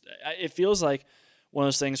just it feels like one of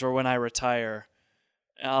those things where when I retire,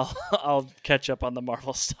 I'll catch up on the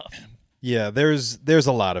Marvel stuff. Yeah, there's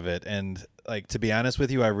a lot of it, and like to be honest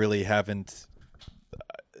with you, I really haven't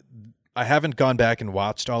gone back and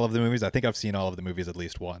watched all of the movies. I think I've seen all of the movies at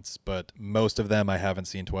least once, but most of them I haven't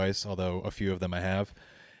seen twice, although a few of them I have.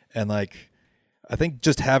 And like I think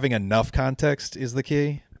just having enough context is the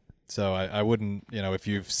key. So I wouldn't, if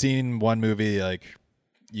you've seen one movie, like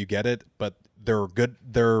you get it, but they're good.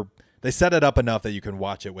 They set it up enough that you can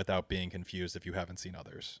watch it without being confused if you haven't seen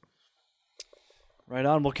others. Right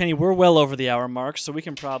on. Well, Kenny, we're well over the hour mark, so we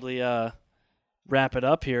can probably wrap it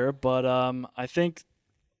up here. But I think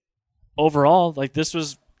overall, like this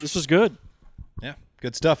was good. Yeah,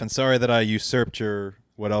 good stuff. And sorry that I usurped your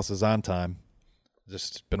what else is on time.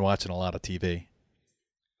 Just been watching a lot of TV.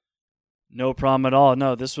 No problem at all.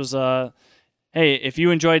 No, this was hey, if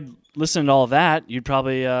you enjoyed listening to all that, you'd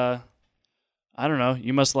probably I don't know.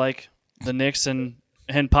 You must like the Knicks and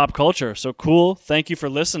pop culture. So cool. Thank you for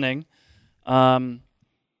listening. And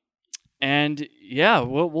yeah,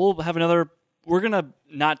 we'll have another. We're gonna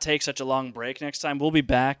not take such a long break next time. We'll be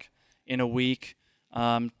back in a week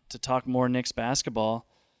to talk more Knicks basketball.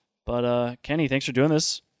 But Kenny, thanks for doing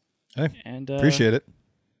this. Hey, and appreciate it.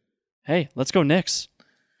 Hey, let's go Knicks.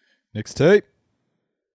 Knicks tape.